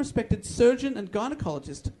highly respected surgeon and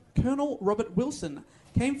gynecologist, Colonel Robert Wilson,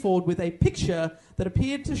 came forward with a picture that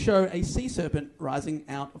appeared to show a sea serpent rising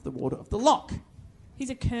out of the water of the loch. He's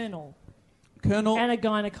a colonel. Colonel... And a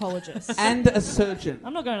gynecologist. And a surgeon.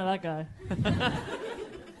 I'm not going to that guy.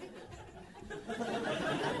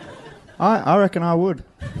 I reckon I would.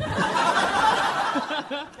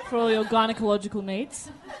 For all your gynecological needs.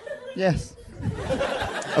 Yes.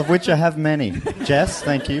 Of which I have many. Jess,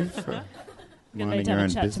 thank you for I'm going to minding need to your have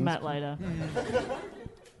own a chat business. to Matt later.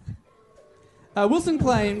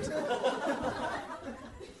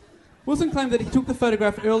 Wilson claimed that he took the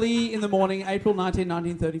photograph early in the morning, April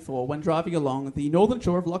 1934, when driving along the northern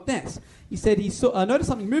shore of Loch Ness. He said he noticed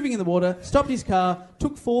something moving in the water, stopped his car,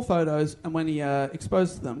 took 4 photos, and when he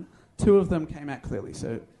exposed them, 2 of them came out clearly.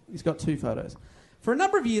 So he's got 2 photos. For a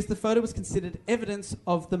number of years, the photo was considered evidence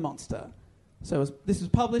of the monster. So this was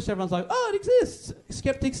published, everyone's like, oh, it exists.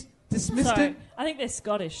 Skeptics dismissed Sorry, it. I think they're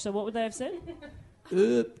Scottish, so what would they have said?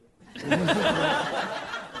 That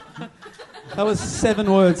was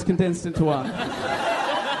 7 words condensed into one.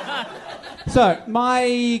 So,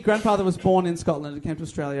 my grandfather was born in Scotland and came to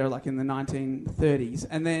Australia like in the 1930s,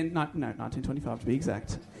 and then, 1925 to be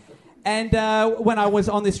exact. And when I was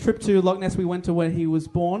on this trip to Loch Ness, we went to where he was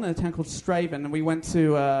born, in a town called Straven, and we went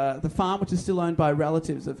to the farm, which is still owned by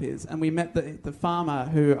relatives of his, and we met the farmer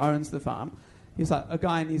who owns the farm. He was like a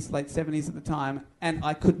guy in his late 70s at the time, and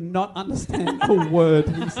I could not understand a word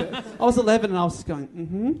he said. I was 11 and I was just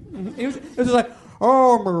going, It was just like,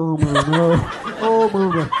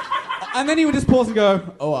 and then he would just pause and go,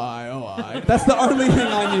 oh I. That's the only thing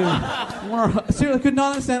I knew. Seriously, I could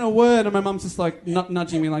not understand a word, and my mum's just like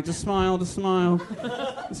nudging me, like, just smile. This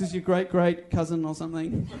is your great cousin or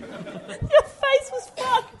something. Your face was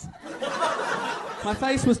fucked. My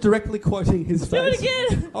face was directly quoting his face. Do it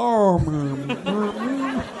again.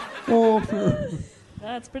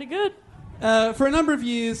 That's pretty good. For a number of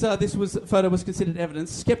years, this photo was considered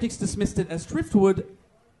evidence. Skeptics dismissed it as driftwood,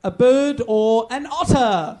 a bird, or an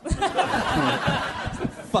otter.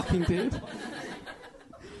 Fucking dude.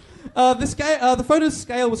 The photo's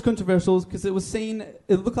scale was controversial because it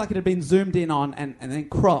looked like it had been zoomed in on and then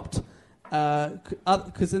cropped.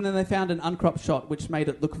 Because then they found an uncropped shot which made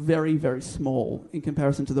it look very, very small in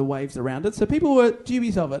comparison to the waves around it. So people were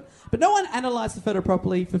dubious of it. But no one analysed the photo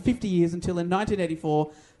properly for 50 years until in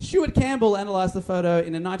 1984, Stuart Campbell analysed the photo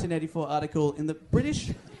in a 1984 article in the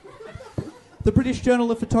British Journal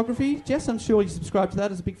of Photography. Jess, I'm sure you subscribe to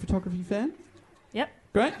that as a big photography fan. Yep.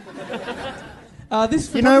 Great.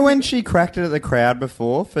 You know when she cracked it at the crowd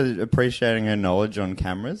before for appreciating her knowledge on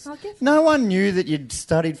cameras? No one knew that you'd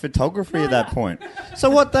studied photography at that point. So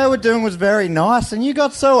what they were doing was very nice, and you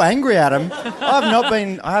got so angry at them.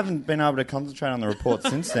 I haven't been able to concentrate on the report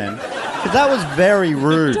since then, because that was very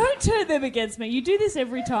rude. Don't turn them against me. You do this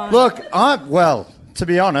every time. Look, to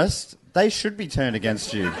be honest, they should be turned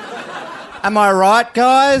against you. Am I right,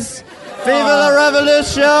 guys? Viva la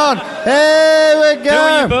revolution! Here we go! Who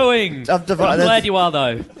are you booing? I'm glad you are,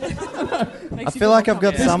 though. I feel like I've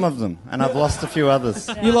got some of them, and I've lost a few others.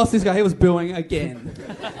 Yeah. You lost this guy. He was booing again.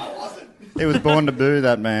 He was born to boo,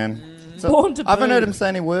 that man. Born to boo. I haven't heard him say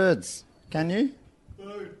any words. Can you?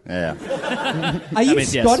 Boo. Yeah. Are you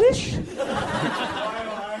Scottish?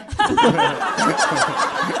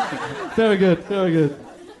 Very good, very good.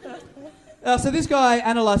 So this guy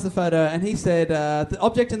analysed the photo, and he said the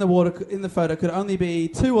object in the water in the photo could only be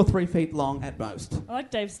 2 or 3 feet long at most. I like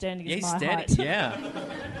Dave standing as He's my standing, height. yeah.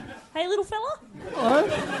 Hey, little fella. Hello.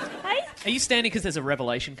 Hey. Are you standing because there's a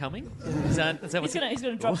revelation coming? Is that what's... He's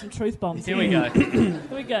gonna drop some truth bombs. Here we go. Here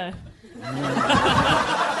we go.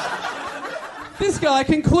 This guy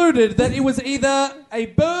concluded that it was either a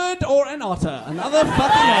bird or an otter. Another fucking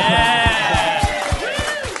otter.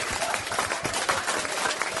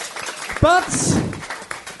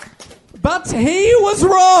 But he was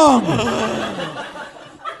wrong.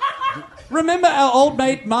 Remember our old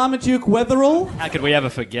mate Marmaduke Wetherell? How could we ever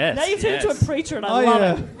forget? Now you've turned into a preacher and I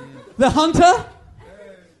love it. The hunter,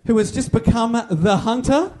 who has just become the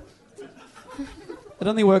hunter. It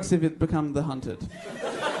only works if it becomes the hunted.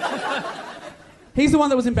 He's the one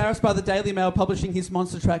that was embarrassed by the Daily Mail publishing his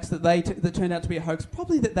monster tracks that that turned out to be a hoax,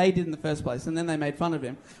 probably that they did in the first place, and then they made fun of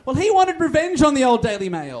him. Well, he wanted revenge on the old Daily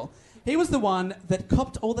Mail. He was the one that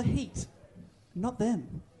copped all the heat, not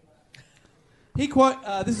them. He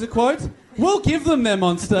this is a quote, "We'll give them their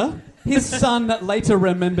monster," his son later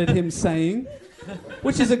remembered him saying,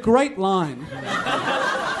 which is a great line.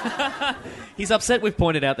 He's upset we've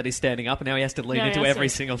pointed out that he's standing up and now he has to lean into every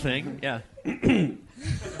single thing. Yeah.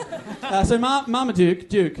 So Marmaduke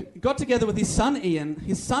got together with his son Ian,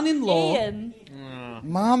 his son-in-law. Ian.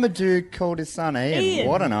 Marmaduke called his son Ian.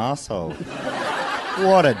 What an asshole.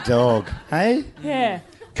 What a dog. Hey? Yeah.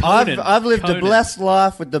 I've lived a blessed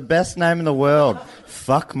life with the best name in the world.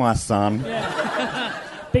 Fuck my son. Yeah.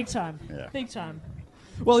 Big time. Yeah. Big time.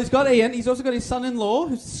 Well, he's got Ian. He's also got his son-in-law,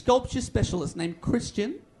 who's a sculpture specialist named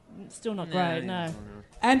Christian. Still not great, no.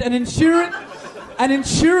 And an insurance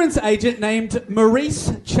agent named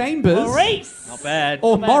Maurice Chambers. Maurice! Not bad.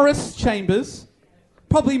 Or Not bad. Morris Chambers.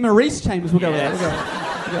 Probably Maurice Chambers. We'll go with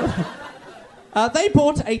that. We'll go. They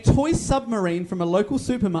bought a toy submarine from a local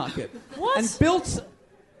supermarket. What? And built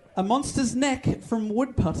a monster's neck from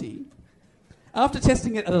wood putty. After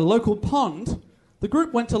testing it at a local pond, the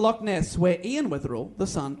group went to Loch Ness, where Ian Wetherell, the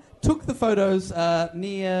son, took the photos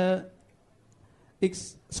near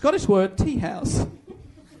Scottish word tea house.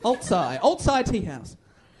 Oldside tea house.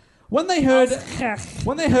 When they heard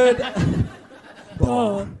when they heard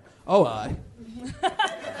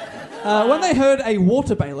a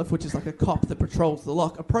water bailiff, which is like a cop that patrols the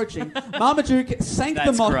loch, approaching, Marmaduke sank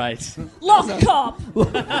the mock. That's great. Loch Cop!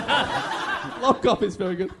 Loch Cop is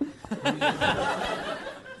very good.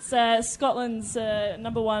 It's Scotland's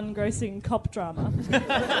number one grossing cop drama.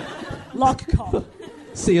 Loch Cop.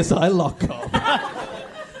 CSI Loch Cop.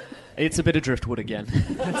 It's a bit of driftwood again.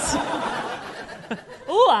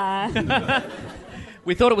 Ooh,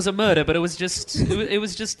 We thought it was a murder, but it was just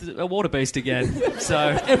a water beast again.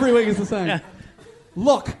 So every week is the same. Yeah.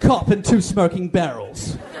 Loch Cop and two smoking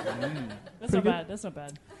barrels. That's not bad. That's not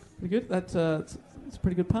bad. Pretty good. That's a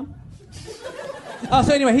pretty good pun.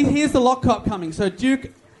 So anyway, here's the Loch Cop coming. So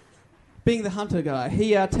Duke, being the hunter guy,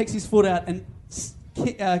 he takes his foot out and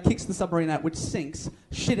kicks the submarine out, which sinks.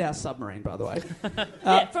 Shit-house submarine, by the way.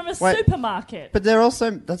 Yeah, from a supermarket. But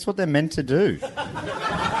that's what they're meant to do.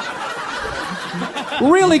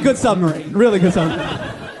 Really good submarine. Really good submarine.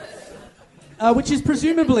 Which is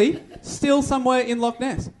presumably still somewhere in Loch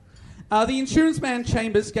Ness. The insurance man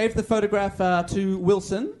Chambers gave the photograph to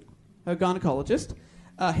Wilson, her gynecologist.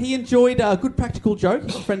 He enjoyed a good practical joke,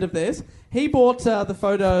 a friend of theirs. He bought the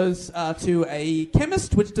photos to a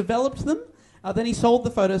chemist, which developed them. Then he sold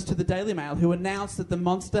the photos to the Daily Mail, who announced that the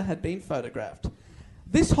monster had been photographed.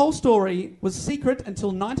 This whole story was secret until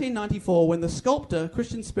 1994, when the sculptor,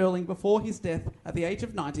 Christian Sperling, before his death at the age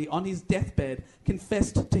of 90, on his deathbed,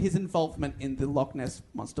 confessed to his involvement in the Loch Ness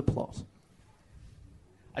monster plot.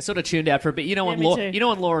 I sort of tuned out for a bit. You know, Yeah, on me too.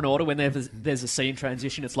 Law and Order, when there's a scene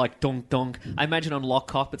transition, it's like donk donk. I imagine on Loch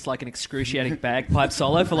Cop, it's like an excruciating bagpipe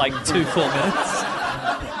solo for like 2 full minutes.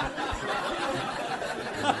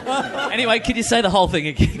 Anyway, could you say the whole thing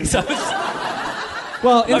again? So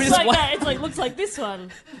Well, Looks like that. It's like looks like this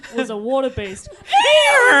one was a water beast.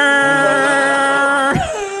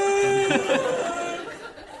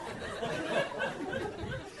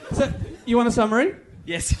 So, you want a summary?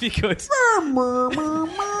 yes, if you could.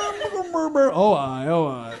 Oh,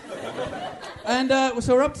 aye. And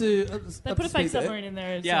so we're up to... They put a fake submarine in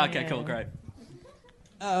there. Yeah, okay, cool, great.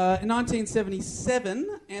 In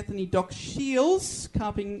 1977, Anthony Doc Shields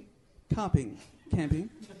camping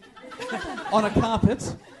on a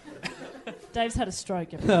carpet. Dave's had a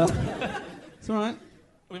stroke. It's all right.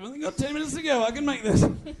 We've only got 10 minutes to go. I can make this.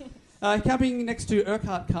 Camping next to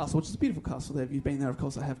Urquhart Castle, which is a beautiful castle there. If you've been there, of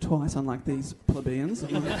course, I have twice, unlike these plebeians.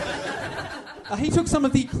 He took some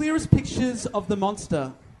of the clearest pictures of the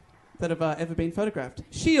monster that have ever been photographed.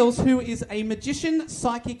 Shields, who is a magician,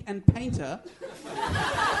 psychic, and painter...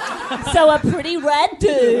 So a pretty rad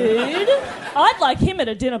dude. I'd like him at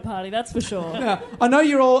a dinner party, that's for sure. Now, I know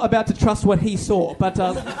you're all about to trust what he saw, but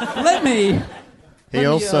let me... He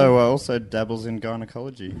also dabbles in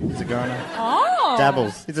gynecology. He's a gyno. Oh.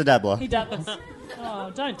 Dabbles. He's a dabbler. He dabbles.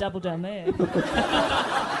 Oh, don't double down there.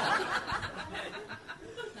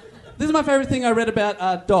 This is my favourite thing I read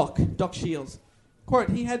about Doc Shields. Quote,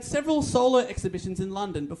 he had several solo exhibitions in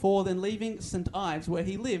London before then leaving St Ives, where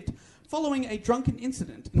he lived, following a drunken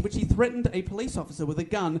incident in which he threatened a police officer with a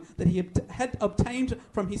gun that he had obtained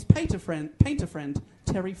from his painter friend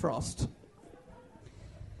Terry Frost.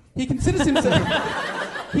 He considers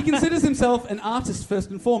himself an artist first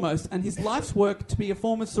and foremost, and his life's work to be a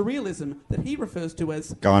form of surrealism that he refers to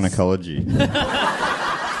as Gynecology.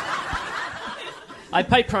 I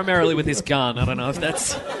paint primarily with this gun. I don't know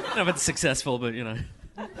if it's successful, but you know.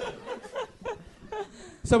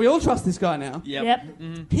 So we all trust this guy now. Yep.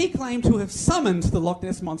 Mm-hmm. He claimed to have summoned the Loch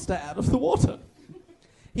Ness Monster out of the water.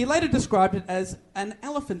 He later described it as an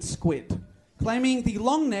elephant squid, claiming the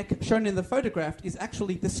long neck shown in the photograph is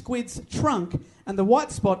actually the squid's trunk and the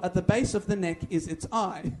white spot at the base of the neck is its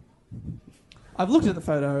eye. I've looked at the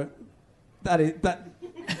photo.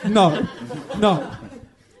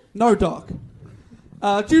 No, Doc.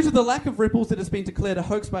 Due to the lack of ripples, it has been declared a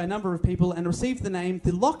hoax by a number of people and received the name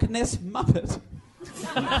the Loch Ness Muppet.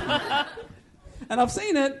 And I've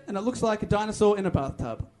seen it, and it looks like a dinosaur in a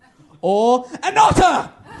bathtub. Or an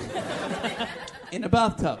otter in a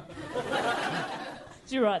bathtub.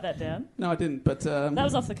 Did you write that down? No, I didn't, but... That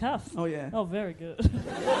was off the cuff. Oh, yeah. Oh, very good.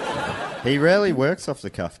 He rarely works off the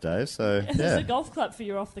cuff, Dave, so There's yeah. a golf clap for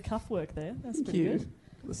your off-the-cuff work there. That's pretty Cute. good.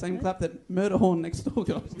 The same clap that Murder Horn next door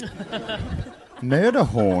got. Murder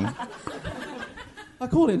horn? I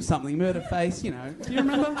called him something, Murder Face, you know. Do you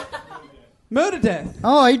remember? Murder Death.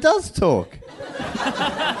 Oh, he does talk.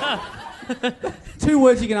 2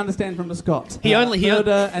 words you can understand from the Scots.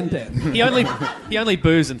 Murder and death. He only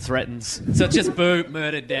boos and threatens. So it's just boo,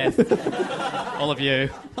 murder, death. All of you.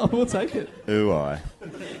 Oh, we'll take it. Ooh, I.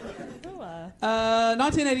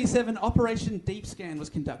 1987, Operation Deep Scan was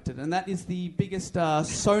conducted, and that is the biggest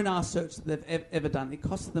sonar search that they've ever done. It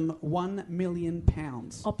cost them £1 million.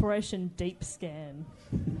 Operation Deep Scan.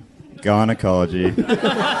 Gynecology. Is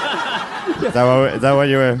that what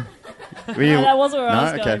you were... Were you... No, that wasn't where I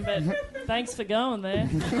was okay. going, but thanks for going there.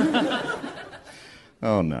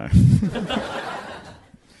 Oh, no.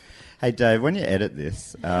 Hey, Dave, when you edit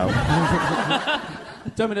this...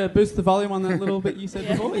 Do you want me to boost the volume on that little bit you said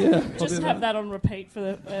before? Yeah. Just have that on repeat for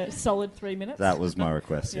the solid 3 minutes. That was my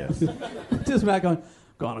request, yes. Just about going,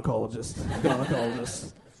 gynecologist.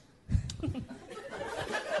 Gynecologist.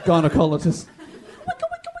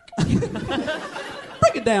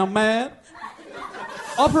 Break it down, man.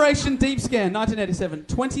 Operation Deep Scan, 1987.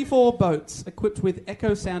 24 boats equipped with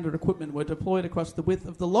echo sounder equipment were deployed across the width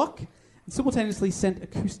of the loch and simultaneously sent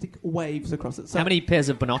acoustic waves across it. So How many pairs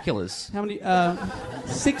of binoculars? How many?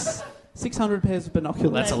 600 pairs of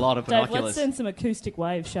binoculars. That's a lot of Dave, binoculars. let's send some acoustic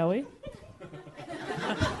waves, shall we? Is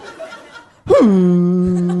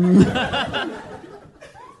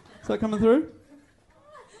that coming through?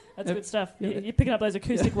 That's good stuff. You're picking up those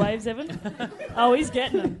acoustic waves, Evan? Oh, he's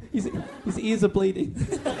getting them. His ears are bleeding.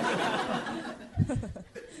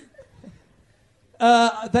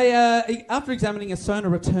 After examining a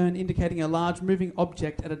sonar return indicating a large moving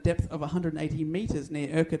object at a depth of 180 metres near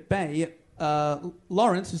Urquhart Bay,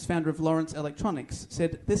 Lawrence, who's founder of Lawrence Electronics,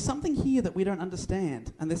 said, "There's something here that we don't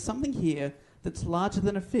understand, and there's something here that's larger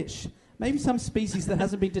than a fish. Maybe some species that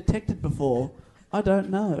hasn't been detected before. I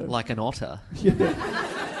don't know." Like an otter.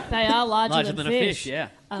 They are larger than a fish, yeah.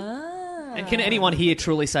 Ah. And can anyone here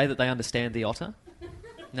truly say that they understand the otter?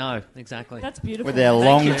 No, exactly. That's beautiful. With their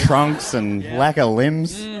long trunks and lack of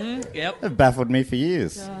limbs. Mm-hmm. Yep. They've baffled me for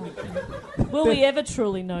years. Will we ever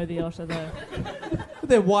truly know the otter, though? With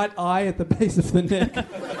their white eye at the base of the neck.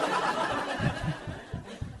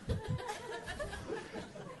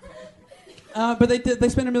 But they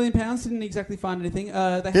spent £1 million, didn't exactly find anything.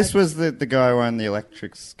 This was the guy who owned the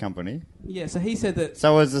electrics company. Yeah, so he said that...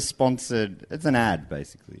 So it was a sponsored... It's an ad,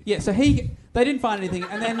 basically. Yeah, so they didn't find anything,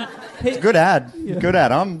 and then... It's a good ad. Yeah. Good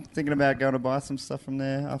ad. I'm thinking about going to buy some stuff from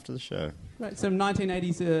there after the show. Right, some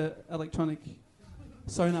 1980s electronic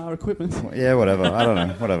sonar equipment. Yeah, whatever. I don't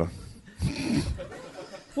know. Whatever.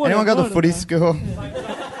 Anyone got the footy score?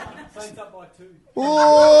 Saints up by 2.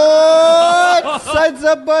 What? Saints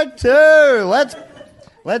up by 2.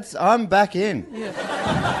 Let's. I'm back in. Yeah.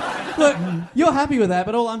 Look, you're happy with that,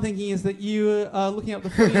 but all I'm thinking is that you are looking up the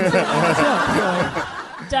footy as well.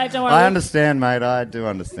 Dave, don't worry. I understand, mate. I do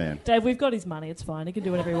understand. Dave, we've got his money. It's fine. He can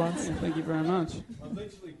do whatever he wants. Yeah, thank you very much. I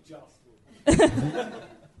literally just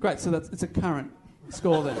Great, so it's a current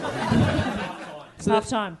score then. So Half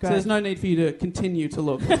time. So there's no need for you to continue to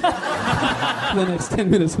look for the next 10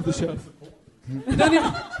 minutes of the show.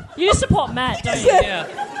 You support Matt, don't you? Yeah.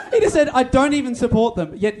 He just said, I don't even support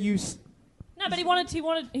them, yet you... No, but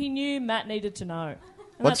he knew Matt needed to know. And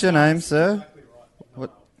What's that's your nice. name, sir?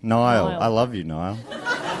 What? Niall. Niall. I love you, Niall.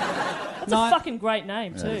 That's a fucking great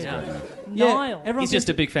name, too. Yeah. Niall. everyone He's just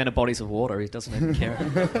a big fan of bodies of water. He doesn't even care.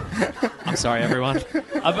 I'm sorry, everyone.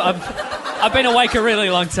 I've been awake a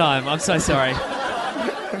really long time. I'm so sorry.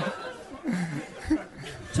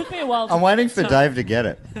 Took me a while to I'm waiting for Dave to get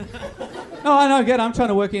it. No, I know. Good. I'm trying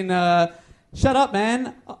to work in. Shut up,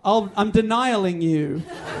 man. I'm denialing you.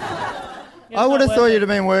 I would have thought you'd have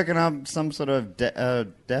been working up some sort of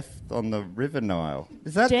death on the River Nile.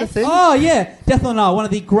 Is that the Death? thing? Oh yeah, Death on the Nile, one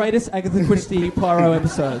of the greatest Agatha Christie Poirot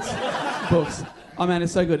episodes, books. Oh man,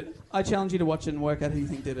 it's so good. I challenge you to watch it and work out who you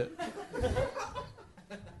think did it.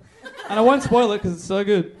 And I won't spoil it because it's so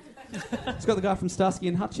good. It's got the guy from Starsky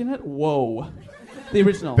and Hutch in it. Whoa, the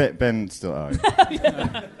original. Ben Stiller.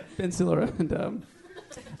 Ben Stiller and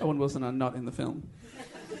Owen Wilson are not in the film.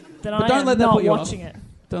 Then But I don't am let that not put you off. watching it.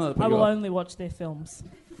 Don't let it put I you will off. only watch their films.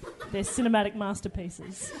 They're cinematic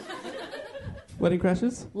masterpieces. Wedding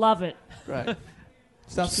Crashers. Love it. Great.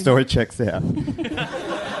 Starsky. Story checks out.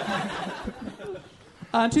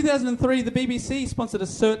 In 2003, the BBC sponsored a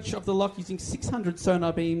search of the Loch using 600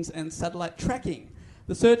 sonar beams and satellite tracking.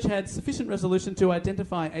 The search had sufficient resolution to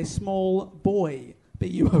identify a small boy.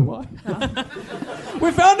 B-U-O-Y.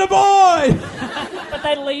 We found a boy! But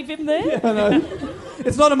they leave him there? I know.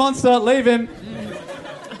 It's not a monster, leave him.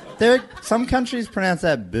 Some countries pronounce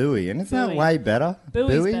that buoy, and isn't that Buoy. way better?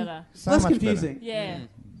 Buoy's buoy? better. So Less much confusing. Yeah.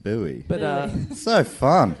 better. Buoy. But So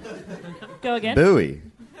fun. Go again. Buoy.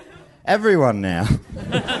 Everyone now.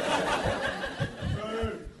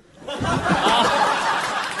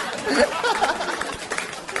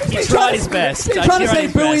 He tried his best. he's trying to He tried say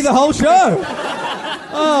his buoy best. the whole show.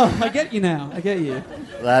 Oh, I get you now. I get you.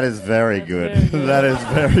 That is very good. Very good. That is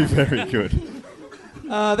very, very good.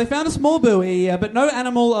 They found a small buoy, but no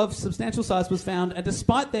animal of substantial size was found, and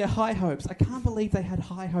despite their high hopes, I can't believe they had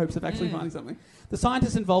high hopes of actually finding something, the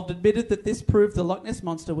scientists involved admitted that this proved the Loch Ness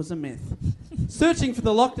Monster was a myth. Searching for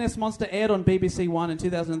the Loch Ness Monster aired on BBC One in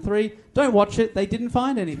 2003. Don't watch it, they didn't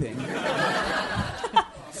find anything.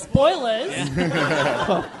 Spoilers.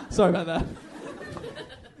 Oh, sorry about that.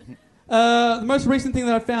 The most recent thing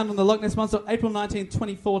that I found on the Loch Ness Monster, April 19,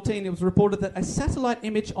 2014, it was reported that a satellite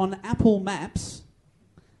image on Apple Maps,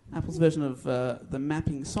 Apple's version of the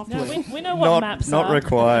mapping software. No, we know what maps are. Not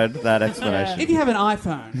required, that explanation. If you have an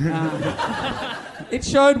iPhone, it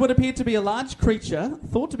showed what appeared to be a large creature,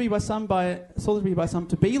 thought to be by some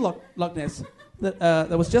to be Loch Ness, that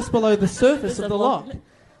was just below the surface of the Loch.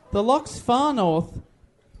 The Loch's far north.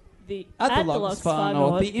 At the Loch's far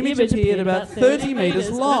north, the image appeared about 30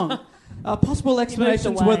 metres long. Possible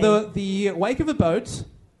explanations were the wake of a boat.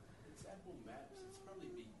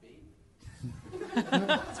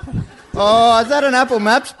 Oh, is that an Apple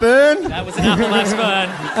Maps burn? That was an Apple Maps burn.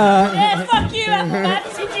 Yeah, fuck you, Apple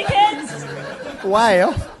Maps, you dickheads. Way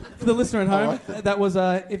off. For the listener at home, that was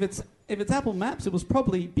if it's Apple Maps, it was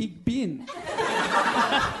probably Big Bin.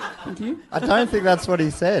 Thank you. I don't think that's what he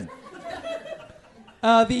said.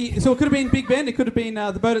 So it could have been Big Ben. It could have been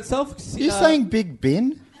the boat itself. Are you saying Big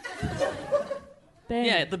Bin? Ben.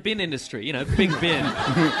 Yeah, the bin industry, Big bin.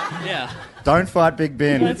 Yeah. Don't fight Big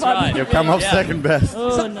Ben. Don't fight Big You'll Ben. come off Yeah. second best.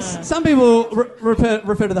 Oh, no. Some people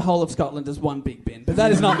refer to the whole of Scotland as one Big Ben, but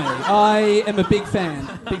that is not me. I am a big fan.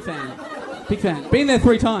 Big fan. Big fan. Been there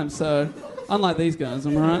 3 times, so unlike these guys,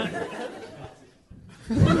 am I right?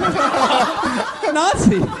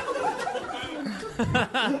 Nazi.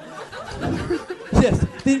 Yes,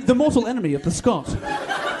 the mortal enemy of the Scot.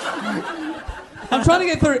 I'm trying to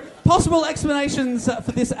get through possible explanations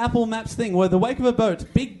for this Apple Maps thing were the wake of a boat,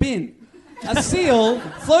 Big bin, a seal,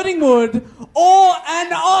 floating wood, or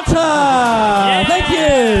an otter. Yeah. Thank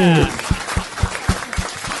you.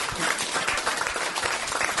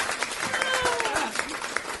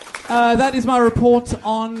 That is my report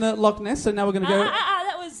on Loch Ness. So now we're going to go.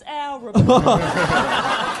 That was our report.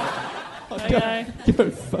 Okay. Go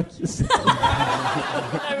fuck yourself.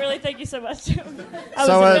 No, really, thank you so much. I was a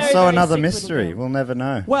So, very, very another sick little mystery. girl. We'll never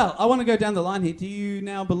know. Well, I want to go down the line here. Do you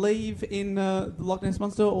now believe in the Loch Ness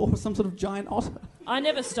Monster or some sort of giant otter? I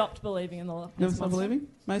never stopped believing in the Loch Ness Never stopped Monster. believing?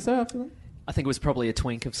 Meso, after that? I think it was probably a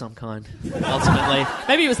twink of some kind, ultimately.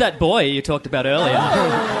 Maybe it was that boy you talked about earlier.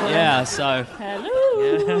 Yeah, so...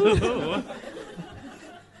 Hello. Yeah.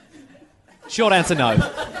 Short answer, no.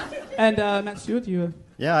 And Matt Stewart, you...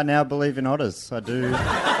 Yeah, I now believe in otters. I do.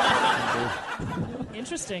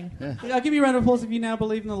 Interesting. I'll give you a round of applause if you now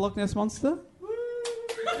believe in the Loch Ness Monster.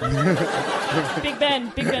 Big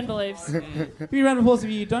Ben believes. Give you a round of applause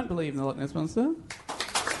if you don't believe in the Loch Ness Monster.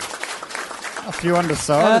 A few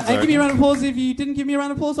undecided. And give me a round of applause if you didn't give me a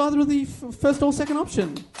round of applause either of the first or second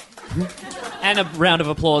option. And a round of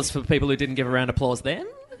applause for people who didn't give a round of applause then.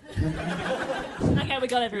 Okay, we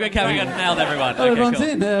got everyone. Okay, we got nailed everyone. Oh, Okay, everyone's cool.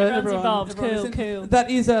 in. Everyone's involved. everyone's Cool, in. cool. That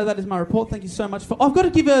is my report. Thank you so much for. I've got to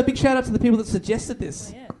give a big shout out to the people that suggested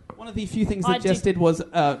this. Yeah. One of the few things I that Jess did was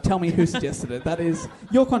tell me who suggested it. That is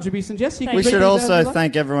your contribution, Jess. You can We read should these out also if you like.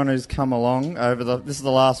 thank everyone who's come along over this is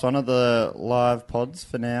the last one of the live pods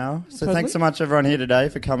for now. So Totally. thanks so much everyone here today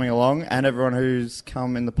for coming along and everyone who's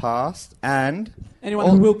come in the past and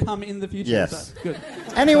Anyone who will come in the future. Yes. So, good.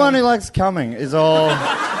 anyone who likes coming is all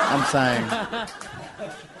I'm saying.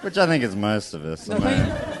 Which I think is most of us. No, thank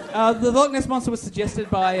you. The Loch Ness Monster was suggested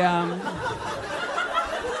by...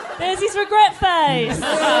 There's his regret face.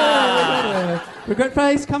 regret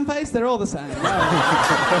face, cum face, they're all the same.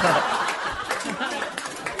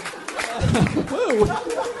 Woo.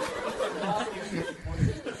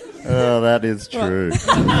 Oh, that is true.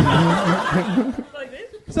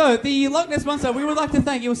 So, the Loch Ness Monster, we would like to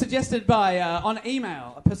thank, it was suggested by, on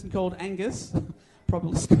email, a person called Angus,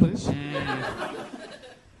 probably Scottish.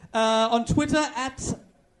 On Twitter, at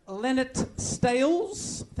Leonard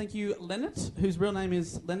Stales. Thank you, Leonard, whose real name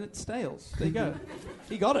is Leonard Stales. There you go.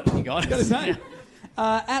 He got it. He got it. Got his name.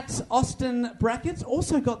 At Austin Brackets,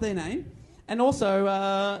 also got their name. And also,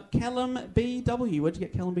 Callum BW. Where'd you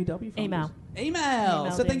get Callum BW from? Email.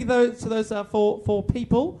 Email. So Emailed thank you to those four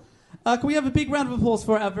people. Can we have a big round of applause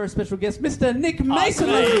for our very special guest, Mr. Nick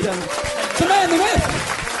Mason, ladies and gentlemen. The man, the myth.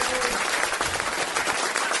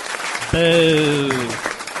 Boo.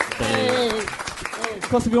 Of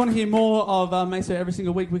course, if you want to hear more of Meso every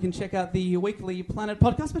single week, we can check out the Weekly Planet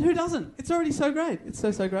podcast. But who doesn't? It's already so great. It's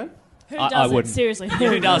so great. Who I doesn't? wouldn't. Seriously.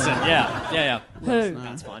 Who doesn't? Yeah. Who?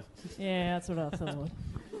 That's fine. Yeah, that's what I thought.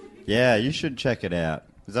 Yeah, you should check it out.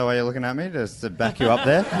 Is that why you're looking at me? Just to back you up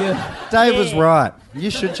there? Yeah. Dave was Yeah. right. You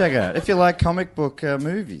should check it out. If you like comic book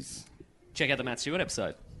movies. Check out the Matt Stewart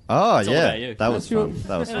episode. Oh, It's all yeah. about you. That was That's fun.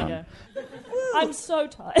 That was There we fun. go. I'm so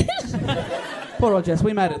tired. Poor old Jess,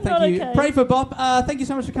 we made it. Thank Not you. okay. Pray for Bob. Thank you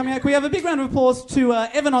so much for coming out. Can we have a big round of applause to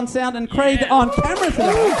Evan on sound and Craig on camera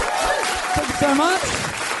today? Thank you so much.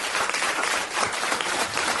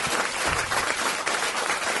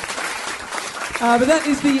 But that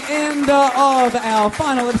is the end of our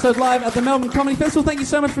final episode live at the Melbourne Comedy Festival. Thank you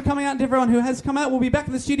so much for coming out, and to everyone who has come out. We'll be back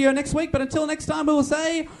in the studio next week, but until next time, we will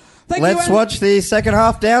say thank you. Let's and watch the second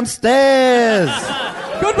half downstairs.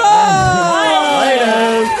 Goodbye.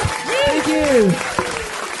 Later. Thank you.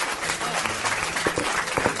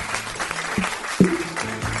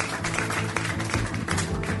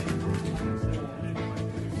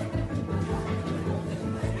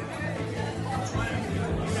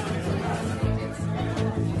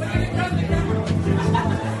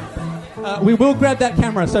 We will grab that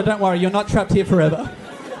camera, so don't worry, you're not trapped here forever.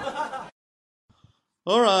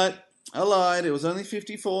 All right, I lied. It was only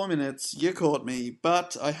 54 minutes. You caught me.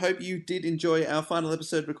 But I hope you did enjoy our final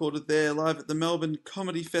episode recorded there live at the Melbourne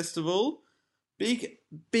Comedy Festival. Big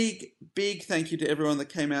thank you to everyone that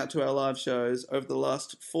came out to our live shows over the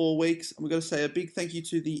last 4 weeks. And we've got to say a big thank you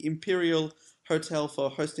to the Imperial Hotel for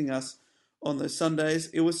hosting us on those Sundays.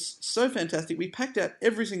 It was so fantastic. We packed out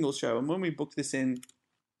every single show. And when we booked this in,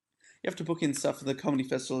 you have to book in stuff for the Comedy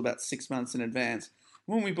Festival about 6 months in advance.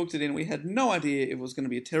 When we booked it in, we had no idea it was going to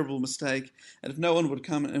be a terrible mistake and if no one would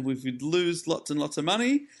come and we would lose lots and lots of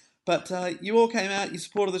money. But you all came out, you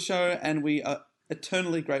supported the show, and we are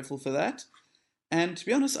eternally grateful for that. And to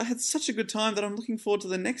be honest, I had such a good time that I'm looking forward to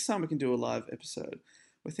the next time we can do a live episode.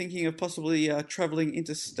 We're thinking of possibly travelling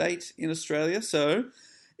interstate in Australia. So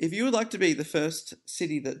if you would like to be the first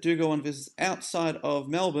city that Do Go On visits outside of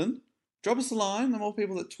Melbourne, drop us a line. The more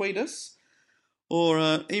people that tweet us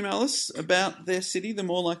or email us about their city, the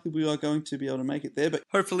more likely we are going to be able to make it there. But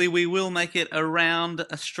hopefully we will make it around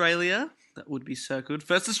Australia. That would be so good.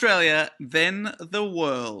 First Australia, then the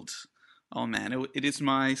world. Oh man, it is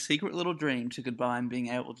my secret little dream to combine being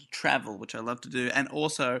able to travel, which I love to do, and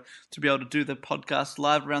also to be able to do the podcast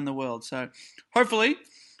live around the world. So hopefully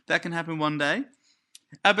that can happen one day.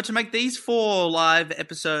 But to make these 4 live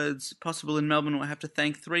episodes possible in Melbourne, we'll have to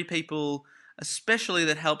thank 3 people especially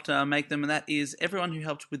that helped make them, and that is everyone who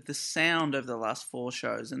helped with the sound over the last 4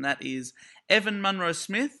 shows, and that is Evan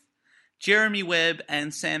Munro-Smith, Jeremy Webb,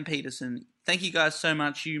 and Sam Peterson. Thank you guys so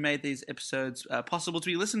much. You made these episodes possible to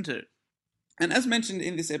be listened to. And as mentioned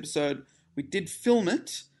in this episode, we did film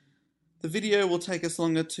it. The video will take us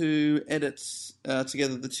longer to edit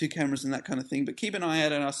together the 2 cameras and that kind of thing, but keep an eye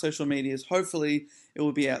out on our social medias. Hopefully it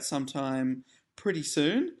will be out sometime pretty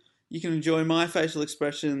soon. You can enjoy my facial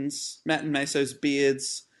expressions, Matt and Meso's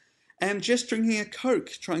beards, and Jess drinking a Coke,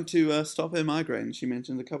 trying to stop her migraine, she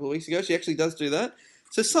mentioned a couple of weeks ago. She actually does do that.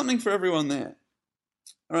 So something for everyone there.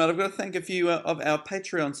 All right, I've got to thank a few of our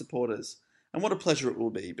Patreon supporters. And what a pleasure it will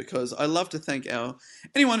be, because I love to thank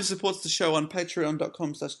anyone who supports the show on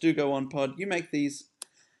patreon.com/dogoonpod. You make these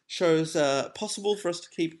shows possible for us to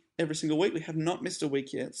keep every single week. We have not missed a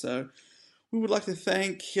week yet, so we would like to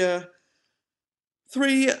thank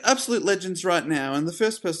three absolute legends right now. And the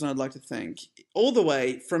first person I'd like to thank, all the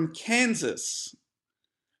way from Kansas,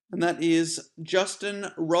 and that is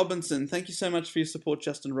Justin Robinson. Thank you so much for your support,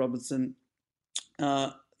 Justin Robinson.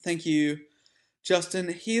 Thank you,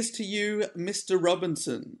 Justin. Here's to you, Mr.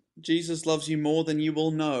 Robinson. Jesus loves you more than you will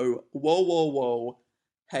know. Whoa, whoa, whoa.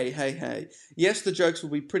 Hey, hey, hey. Yes, the jokes will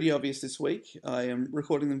be pretty obvious this week. I am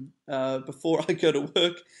recording them before I go to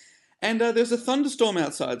work. And there's a thunderstorm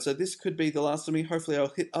outside, so this could be the last of me. Hopefully I'll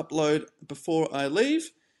hit upload before I leave.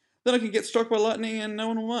 Then I can get struck by lightning and no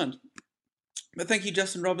one will mind. But thank you,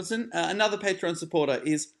 Justin Robinson. Another Patreon supporter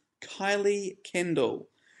is Kylie Kendall.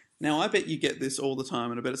 Now, I bet you get this all the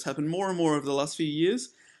time, and I bet it's happened more and more over the last few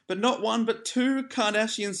years. But not one, but two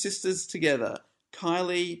Kardashian sisters together.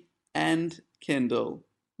 Kylie and Kendall.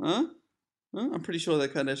 Huh? I'm pretty sure they're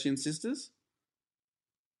Kardashian sisters.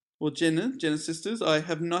 Or Jenner sisters. I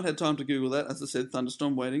have not had time to Google that. As I said,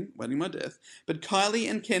 thunderstorm waiting my death. But Kylie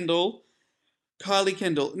and Kendall. Kylie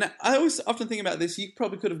Kendall. Now, I always often think about this. You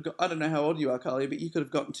probably could have I don't know how old you are, Kylie, but you could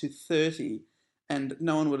have gotten to 30 and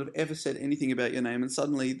no one would have ever said anything about your name. And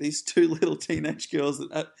suddenly these two little teenage girls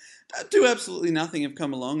that do absolutely nothing have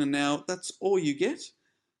come along, and now that's all you get.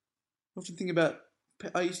 I often think about,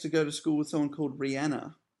 I used to go to school with someone called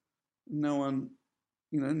Rihanna. No one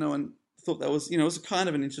thought that was, it was kind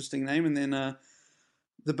of an interesting name. And then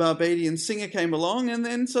the Barbadian singer came along, and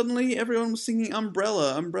then suddenly everyone was singing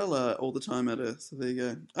Umbrella all the time at her. So there you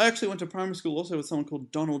go. I actually went to primary school also with someone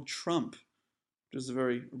called Donald Trump, which was a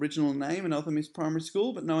very original name in Eltham East Primary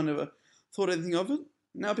School, but no one ever thought anything of it.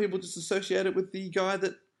 Now people just associate it with the guy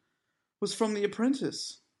that was from The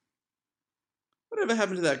Apprentice. Whatever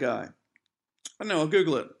happened to that guy? I don't know, I'll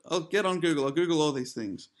Google it. I'll get on Google. I'll Google all these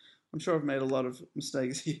things. I'm sure I've made a lot of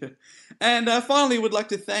mistakes here. And finally, would like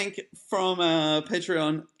to thank from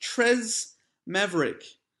Patreon, Trez Maverick.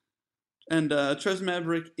 And Trez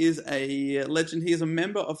Maverick is a legend. He is a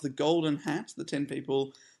member of the Golden Hat, the 10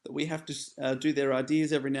 people that we have to do their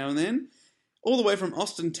ideas every now and then. All the way from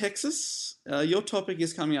Austin, Texas. Your topic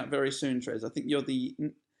is coming up very soon, Trez. I think you're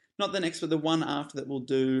not the next, but the one after that we'll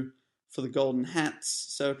do for the Golden Hats.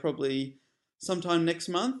 So probably sometime next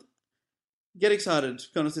month. Get excited.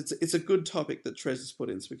 To be honest, it's a good topic that Trez has put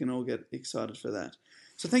in, so we can all get excited for that.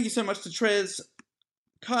 So thank you so much to Trez,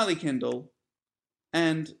 Kylie Kendall,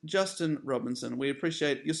 and Justin Robinson. We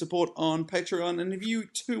appreciate your support on Patreon, and if you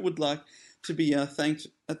too would like to be thanked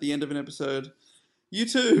at the end of an episode, you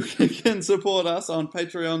too can support us on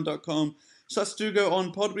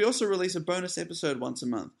patreon.com/dogoonpod. We also release a bonus episode once a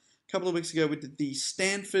month. A couple of weeks ago, we did the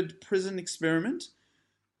Stanford prison experiment,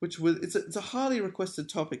 which was it's a highly requested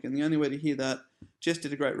topic, and the only way to hear that, Jess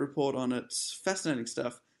did a great report on it. It's fascinating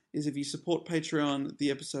stuff. Is if you support Patreon, the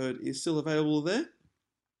episode is still available there.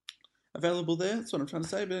 That's what I'm trying to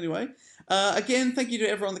say. But anyway, again, thank you to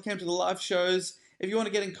everyone that came to the live shows. If you want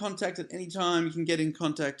to get in contact at any time, you can get in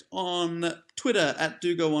contact on Twitter at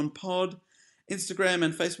DoGoOnPod. Instagram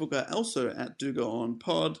and Facebook are also at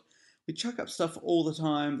DoGoOnPod. We chuck up stuff all the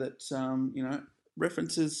time that,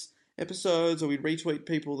 references episodes, or we retweet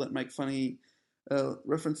people that make funny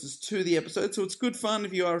references to the episode. So it's good fun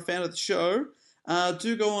if you are a fan of the show.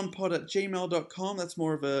 DoGoOnPod@gmail.com. That's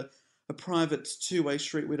more of a private two-way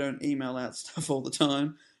street. We don't email out stuff all the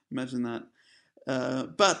time. Imagine that.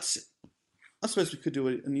 But I suppose we could do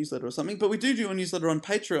a newsletter or something, but we do a newsletter on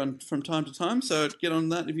Patreon from time to time, so get on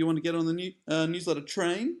that if you want to get on the newsletter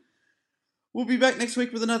train. We'll be back next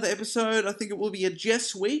week with another episode. I think it will be a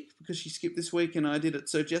Jess week, because she skipped this week and I did it,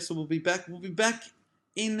 so Jess will be back. We'll be back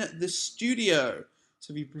in the studio.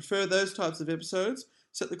 So if you prefer those types of episodes,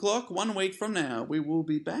 set the clock 1 week from now. We will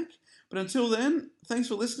be back. But until then, thanks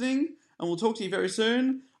for listening, and we'll talk to you very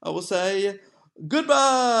soon. I will say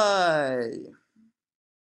goodbye.